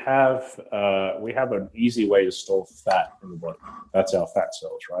it, we have an easy way to store fat in the body. That's our fat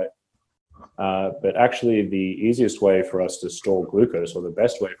cells, right? But actually, the easiest way for us to store glucose, or the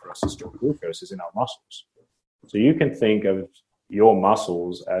best way for us to store glucose, is in our muscles. So you can think of your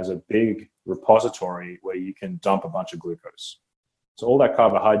muscles as a big repository where you can dump a bunch of glucose. So all that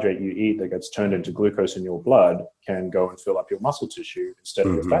carbohydrate you eat that gets turned into glucose in your blood can go and fill up your muscle tissue instead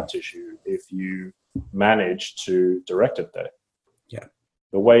of your fat tissue if you manage to direct it there. Yeah.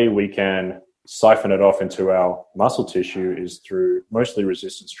 The way we can siphon it off into our muscle tissue is through mostly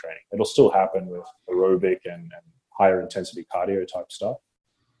resistance training. It'll still happen with aerobic and higher intensity cardio type stuff,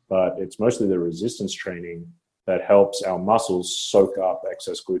 but it's mostly the resistance training that helps our muscles soak up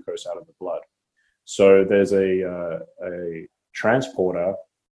excess glucose out of the blood. So there's a transporter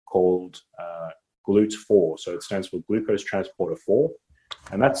called GLUT4. So it stands for glucose transporter 4,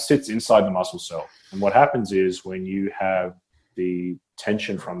 and that sits inside the muscle cell. And what happens is when you have the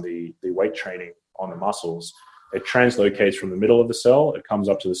tension from the weight training on the muscles, it translocates from the middle of the cell, it comes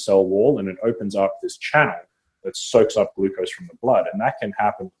up to the cell wall, and it opens up this channel that soaks up glucose from the blood. And that can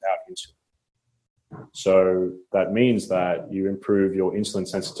happen without insulin. So that means that you improve your insulin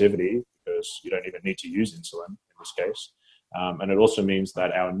sensitivity because you don't even need to use insulin in this case. And it also means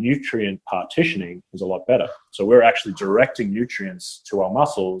that our nutrient partitioning is a lot better. So we're actually directing nutrients to our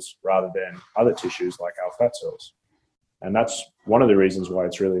muscles rather than other tissues like our fat cells. And that's one of the reasons why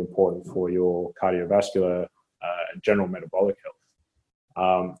it's really important for your cardiovascular and general metabolic health.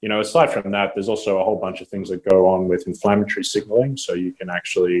 Aside from that, there's also a whole bunch of things that go on with inflammatory signaling. So you can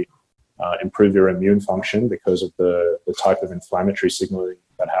actually improve your immune function because of the type of inflammatory signaling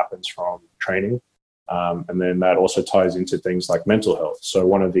that happens from training. And then that also ties into things like mental health. So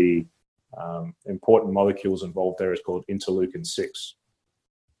one of the important molecules involved there is called interleukin-6.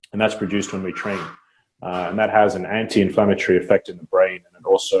 And that's produced when we train. And that has an anti-inflammatory effect in the brain, and it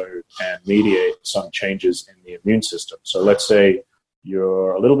also can mediate some changes in the immune system. So let's say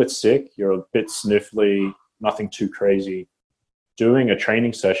you're a little bit sick, you're a bit sniffly, nothing too crazy. Doing a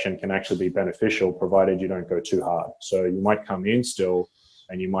training session can actually be beneficial provided you don't go too hard. So you might come in still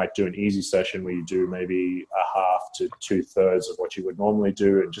and you might do an easy session where you do maybe a half to 2/3 of what you would normally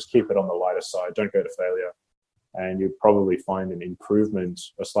do and just keep it on the lighter side. Don't go to failure. And you probably find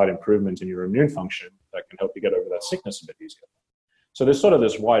a slight improvement in your immune function that can help you get over that sickness a bit easier. So there's sort of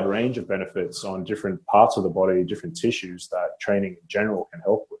this wide range of benefits on different parts of the body, different tissues that training in general can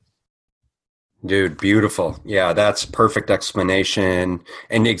help with. Dude, beautiful. Yeah, that's perfect explanation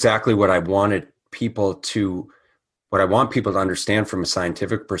and exactly what I wanted people to what I want people to understand from a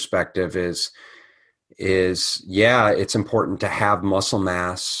scientific perspective is yeah, it's important to have muscle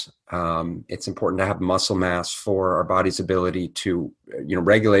mass. It's important to have muscle mass for our body's ability to,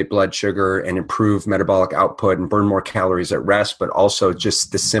 regulate blood sugar and improve metabolic output and burn more calories at rest, but also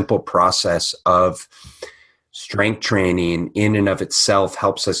just the simple process of strength training in and of itself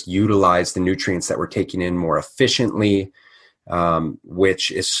helps us utilize the nutrients that we're taking in more efficiently, which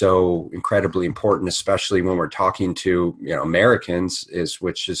is so incredibly important, especially when we're talking to Americans,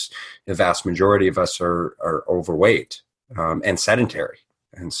 which is the vast majority of us are overweight and sedentary,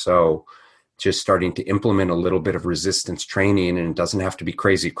 and so just starting to implement a little bit of resistance training, and it doesn't have to be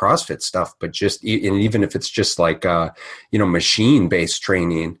crazy CrossFit stuff, but just even if it's just like machine-based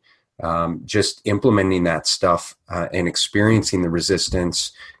training, just implementing that stuff and experiencing the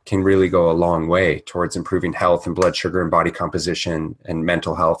resistance can really go a long way towards improving health and blood sugar and body composition and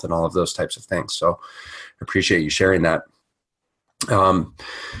mental health and all of those types of things. So I appreciate you sharing that.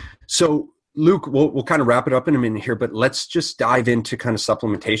 So Luke, we'll kind of wrap it up in a minute here, but let's just dive into kind of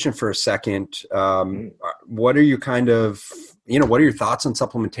supplementation for a second. What are you what are your thoughts on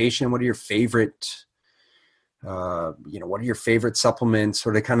supplementation? What are your favorite what are your favorite supplements,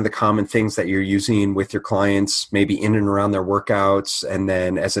 or the kind of the common things that you're using with your clients, maybe in and around their workouts, and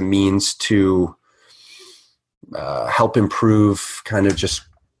then as a means to help improve kind of just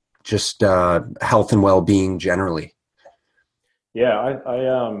health and well-being generally? Yeah,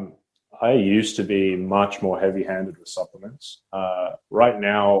 I used to be much more heavy-handed with supplements. Right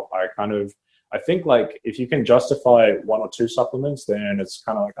now, I think like if you can justify one or two supplements, then it's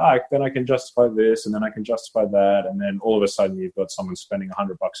kind of like, then I can justify this, and then I can justify that, and then all of a sudden you've got someone spending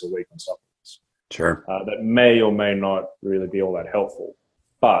 $100 a week on supplements. Sure. That may or may not really be all that helpful.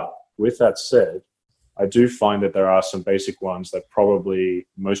 But with that said, I do find that there are some basic ones that probably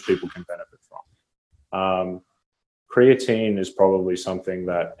most people can benefit from. Creatine is probably something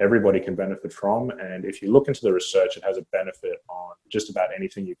that everybody can benefit from, and if you look into the research, it has a benefit on just about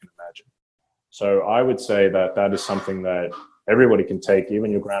anything you can imagine. So I would say that that is something that everybody can take.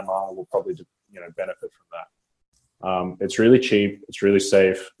 Even your grandma will probably benefit from that. It's really cheap, it's really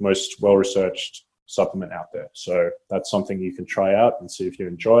safe, most well-researched supplement out there. So that's something you can try out and see if you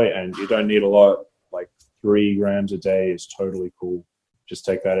enjoy, and you don't need a lot. Like 3 grams a day is totally cool. Just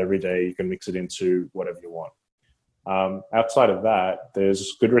take that every day. You can mix it into whatever you want. Outside of that,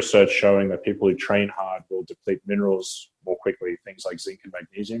 there's good research showing that people who train hard will deplete minerals more quickly, things like zinc and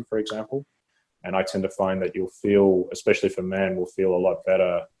magnesium, for example. And I tend to find that you'll feel, especially for men, will feel a lot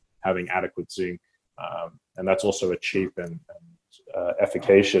better having adequate zinc. And that's also a cheap and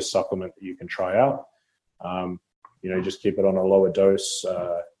efficacious supplement that you can try out. Just keep it on a lower dose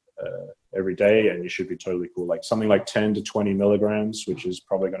every day, and you should be totally cool. Like something like 10 to 20 milligrams, which is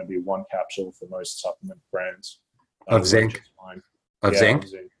probably going to be 1 capsule for most supplement brands. Of zinc? Of zinc?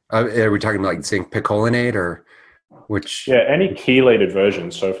 Are we talking about like zinc picolinate or which? Yeah, any chelated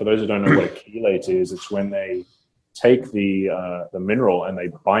version. So for those who don't know what a chelate is, it's when they take the mineral and they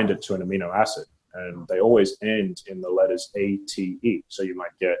bind it to an amino acid, and they always end in the letters ATE. So you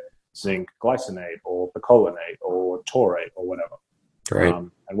might get zinc glycinate or picolinate or taurate or whatever. Right.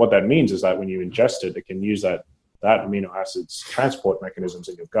 And what that means is that when you ingest it, it can use that amino acid's transport mechanisms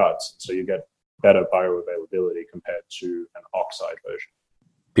in your guts. So you get better bioavailability compared to an oxide version.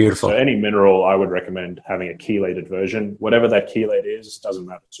 Beautiful. So any mineral, I would recommend having a chelated version. Whatever that chelate is, doesn't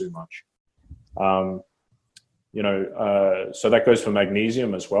matter too much. So that goes for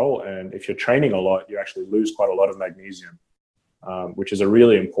magnesium as well. And if you're training a lot, you actually lose quite a lot of magnesium, which is a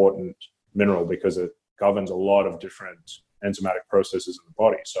really important mineral because it governs a lot of different enzymatic processes in the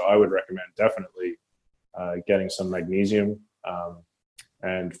body. So I would recommend definitely getting some magnesium.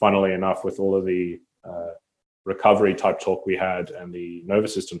 And funnily enough, with all of the recovery type talk we had and the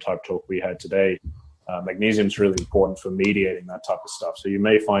nervous system type talk we had today, magnesium is really important for mediating that type of stuff. So you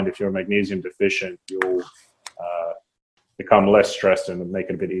may find if you're magnesium deficient, you'll become less stressed and make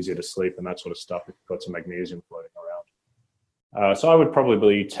it a bit easier to sleep and that sort of stuff if you've got some magnesium floating around. So I would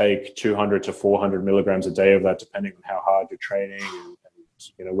probably take 200 to 400 milligrams a day of that, depending on how hard you're training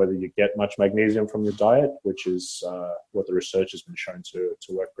and whether you get much magnesium from your diet, which is what the research has been shown to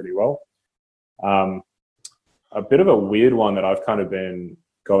work pretty well. A bit of a weird one that I've kind of been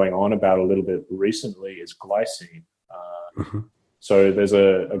going on about a little bit recently is glycine. So there's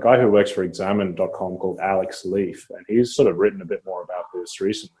a guy who works for examine.com called Alex Leaf, and he's sort of written a bit more about this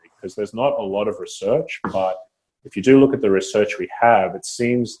recently because there's not a lot of research, but if you do look at the research we have, it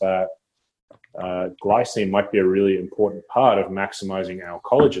seems that glycine might be a really important part of maximizing our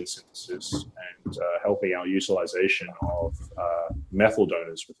collagen synthesis and helping our utilization of methyl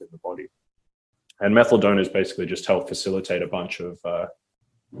donors within the body. And methyl donors basically just help facilitate a bunch of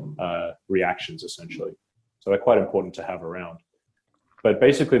reactions, essentially. So they're quite important to have around. But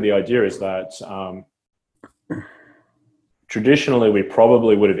basically the idea is that traditionally we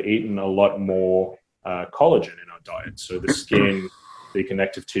probably would have eaten a lot more collagen in our diet. So the skin, the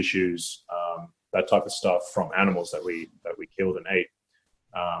connective tissues, that type of stuff from animals that we killed and ate.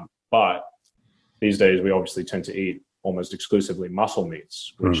 But these days we obviously tend to eat almost exclusively muscle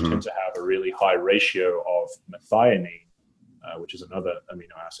meats, which tend to have a really high ratio of methionine, which is another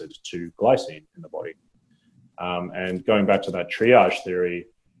amino acid, to glycine in the body. And going back to that triage theory,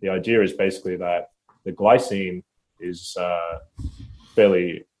 the idea is basically that the glycine is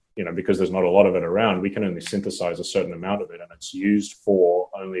fairly, because there's not a lot of it around, we can only synthesize a certain amount of it, and it's used for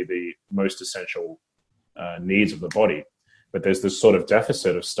only the most essential needs of the body. But there's this sort of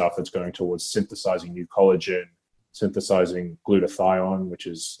deficit of stuff that's going towards synthesizing new collagen, synthesizing glutathione, which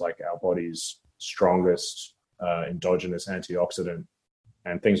is like our body's strongest endogenous antioxidant,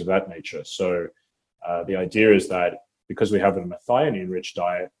 and things of that nature. So the idea is that because we have a methionine-rich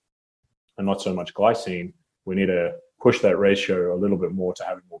diet and not so much glycine, we need to push that ratio a little bit more to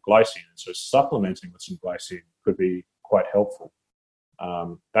having more glycine. And so supplementing with some glycine could be quite helpful.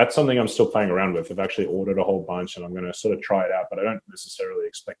 That's something I'm still playing around with. I've actually ordered a whole bunch and I'm going to sort of try it out, but I don't necessarily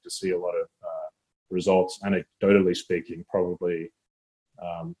expect to see a lot of results. Anecdotally speaking, probably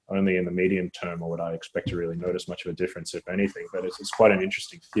only in the medium term, or would I expect to really notice much of a difference, if anything. But it's quite an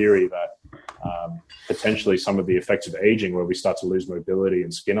interesting theory that potentially some of the effects of aging, where we start to lose mobility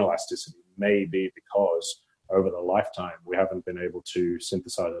and skin elasticity, may be because over the lifetime we haven't been able to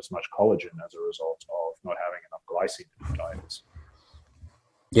synthesize as much collagen as a result of not having enough glycine in our diets.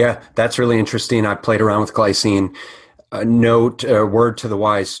 Yeah, that's really interesting. I played around with glycine. Word to the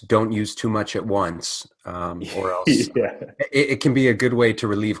wise: don't use too much at once, or else it can be a good way to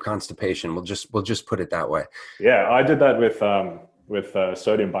relieve constipation. We'll just put it that way. Yeah, I did that with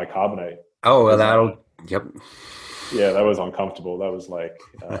sodium bicarbonate. Oh, well, yep. Yeah, that was uncomfortable. That was like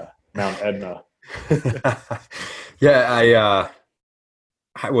Mount Etna. Yeah,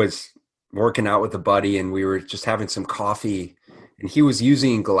 I was working out with a buddy, and we were just having some coffee, and he was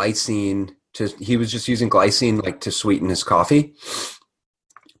using glycine. He was just using glycine like to sweeten his coffee,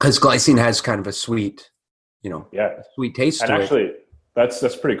 because glycine has kind of a sweet, sweet taste to it. And actually,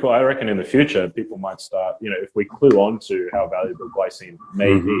 that's pretty cool. I reckon in the future people might start, if we clue on to how valuable glycine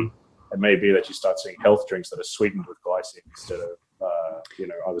may be, it may be that you start seeing health drinks that are sweetened with glycine instead of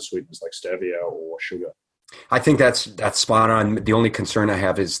other sweeteners like stevia or sugar. I think that's spot on. The only concern I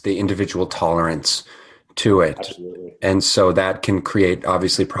have is the individual tolerance to it. Absolutely. And so that can create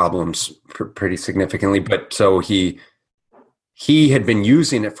obviously problems pretty significantly. But so he had been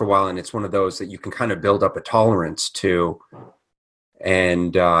using it for a while, and it's one of those that you can kind of build up a tolerance to.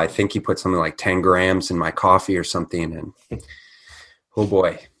 And I think he put something like 10 grams in my coffee or something. And oh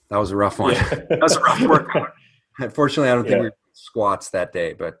boy, that was a rough one. Yeah. That was a rough workout. Unfortunately, I don't think we were squats that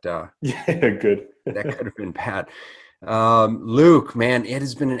day, but good. That could have been bad. Luke, man, it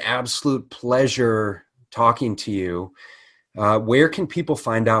has been an absolute pleasure talking to you. Where can people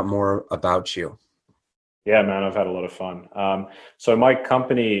find out more about you? Yeah, man, I've had a lot of fun. So my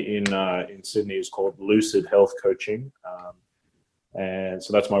company in Sydney is called Lucid Health Coaching. And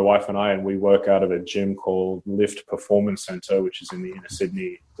so that's my wife and I, and we work out of a gym called Lift Performance Center, which is in the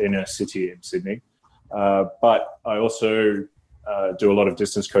inner city in Sydney. But I also do a lot of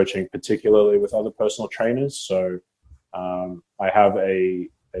distance coaching, particularly with other personal trainers. So I have a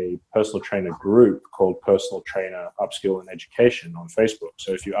personal trainer group called Personal Trainer Upskill and Education on Facebook.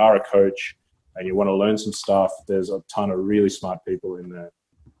 So if you are a coach and you want to learn some stuff, there's a ton of really smart people in there.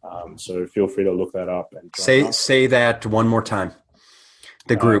 So feel free to look that up and say that one more time.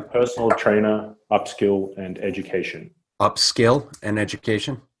 The group Personal Trainer Upskill and Education. Upskill and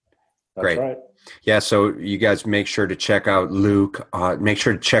Education. That's Great. Right. Yeah, so you guys make sure to check out Luke. Make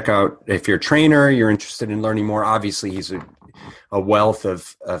sure to check out, if you're a trainer, you're interested in learning more. Obviously, he's a wealth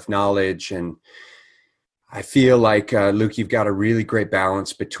of knowledge, and I feel like Luke, you've got a really great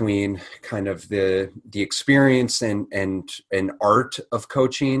balance between kind of the experience and art of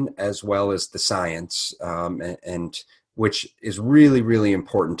coaching, as well as the science, and which is really, really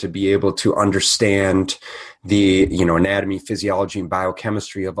important to be able to understand the anatomy, physiology, and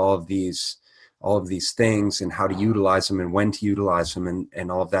biochemistry of all of these things, and how to utilize them and when to utilize them,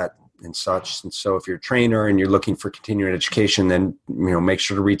 and all of that and such. And so if you're a trainer and you're looking for continuing education, then make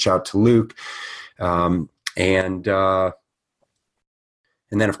sure to reach out to Luke. And then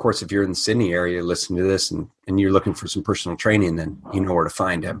of course, if you're in the Sydney area listening to this and you're looking for some personal training, then you know where to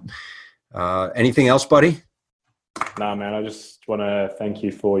find him. Anything else, buddy? Nah, man, I just want to thank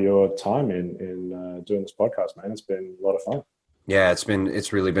you for your time in doing this podcast, man. It's been a lot of fun. Yeah, it's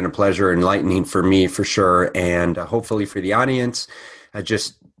really been a pleasure, enlightening for me for sure, and hopefully for the audience.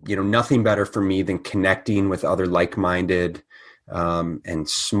 Just nothing better for me than connecting with other like-minded and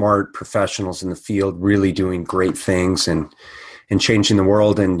smart professionals in the field, really doing great things and changing the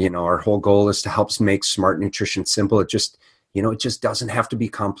world. And our whole goal is to help make smart nutrition simple. It just doesn't have to be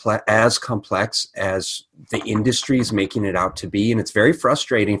complex as the industry is making it out to be, and it's very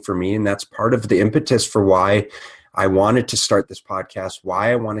frustrating for me. And that's part of the impetus for why I wanted to start this podcast,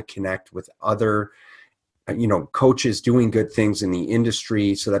 why I want to connect with other, coaches doing good things in the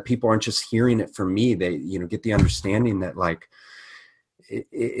industry so that people aren't just hearing it from me. They, get the understanding that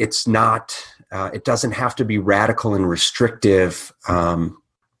it's not, it doesn't have to be radical and restrictive,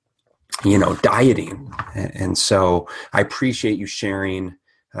 dieting. And so I appreciate you sharing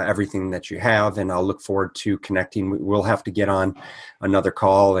everything that you have, and I'll look forward to connecting. We'll have to get on another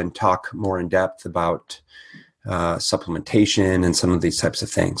call and talk more in depth about supplementation and some of these types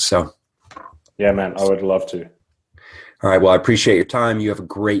of things. So yeah, man, I would love to. All right. Well, I appreciate your time. You have a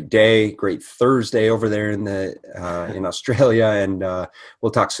great day, great Thursday over there in Australia, and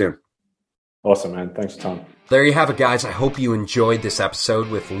we'll talk soon. Awesome, man. Thanks, Tom. There you have it, guys. I hope you enjoyed this episode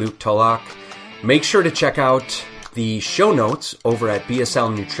with Luke Tulloch. Make sure to check out the show notes over at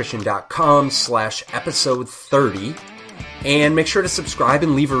bslnutrition.com/episode 30. And make sure to subscribe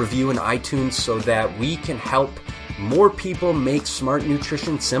and leave a review in iTunes so that we can help more people make smart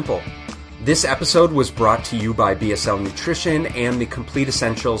nutrition simple. This episode was brought to you by BSL Nutrition and the Complete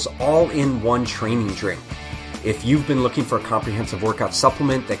Essentials all-in-one training drink. If you've been looking for a comprehensive workout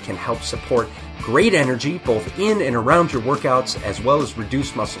supplement that can help support great energy both in and around your workouts, as well as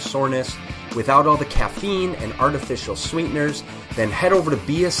reduce muscle soreness without all the caffeine and artificial sweeteners, then head over to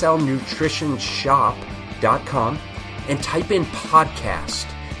bslnutritionshop.com and type in podcast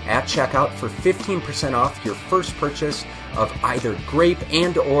at checkout for 15% off your first purchase of either grape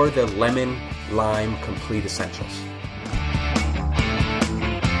and or the lemon lime complete essentials.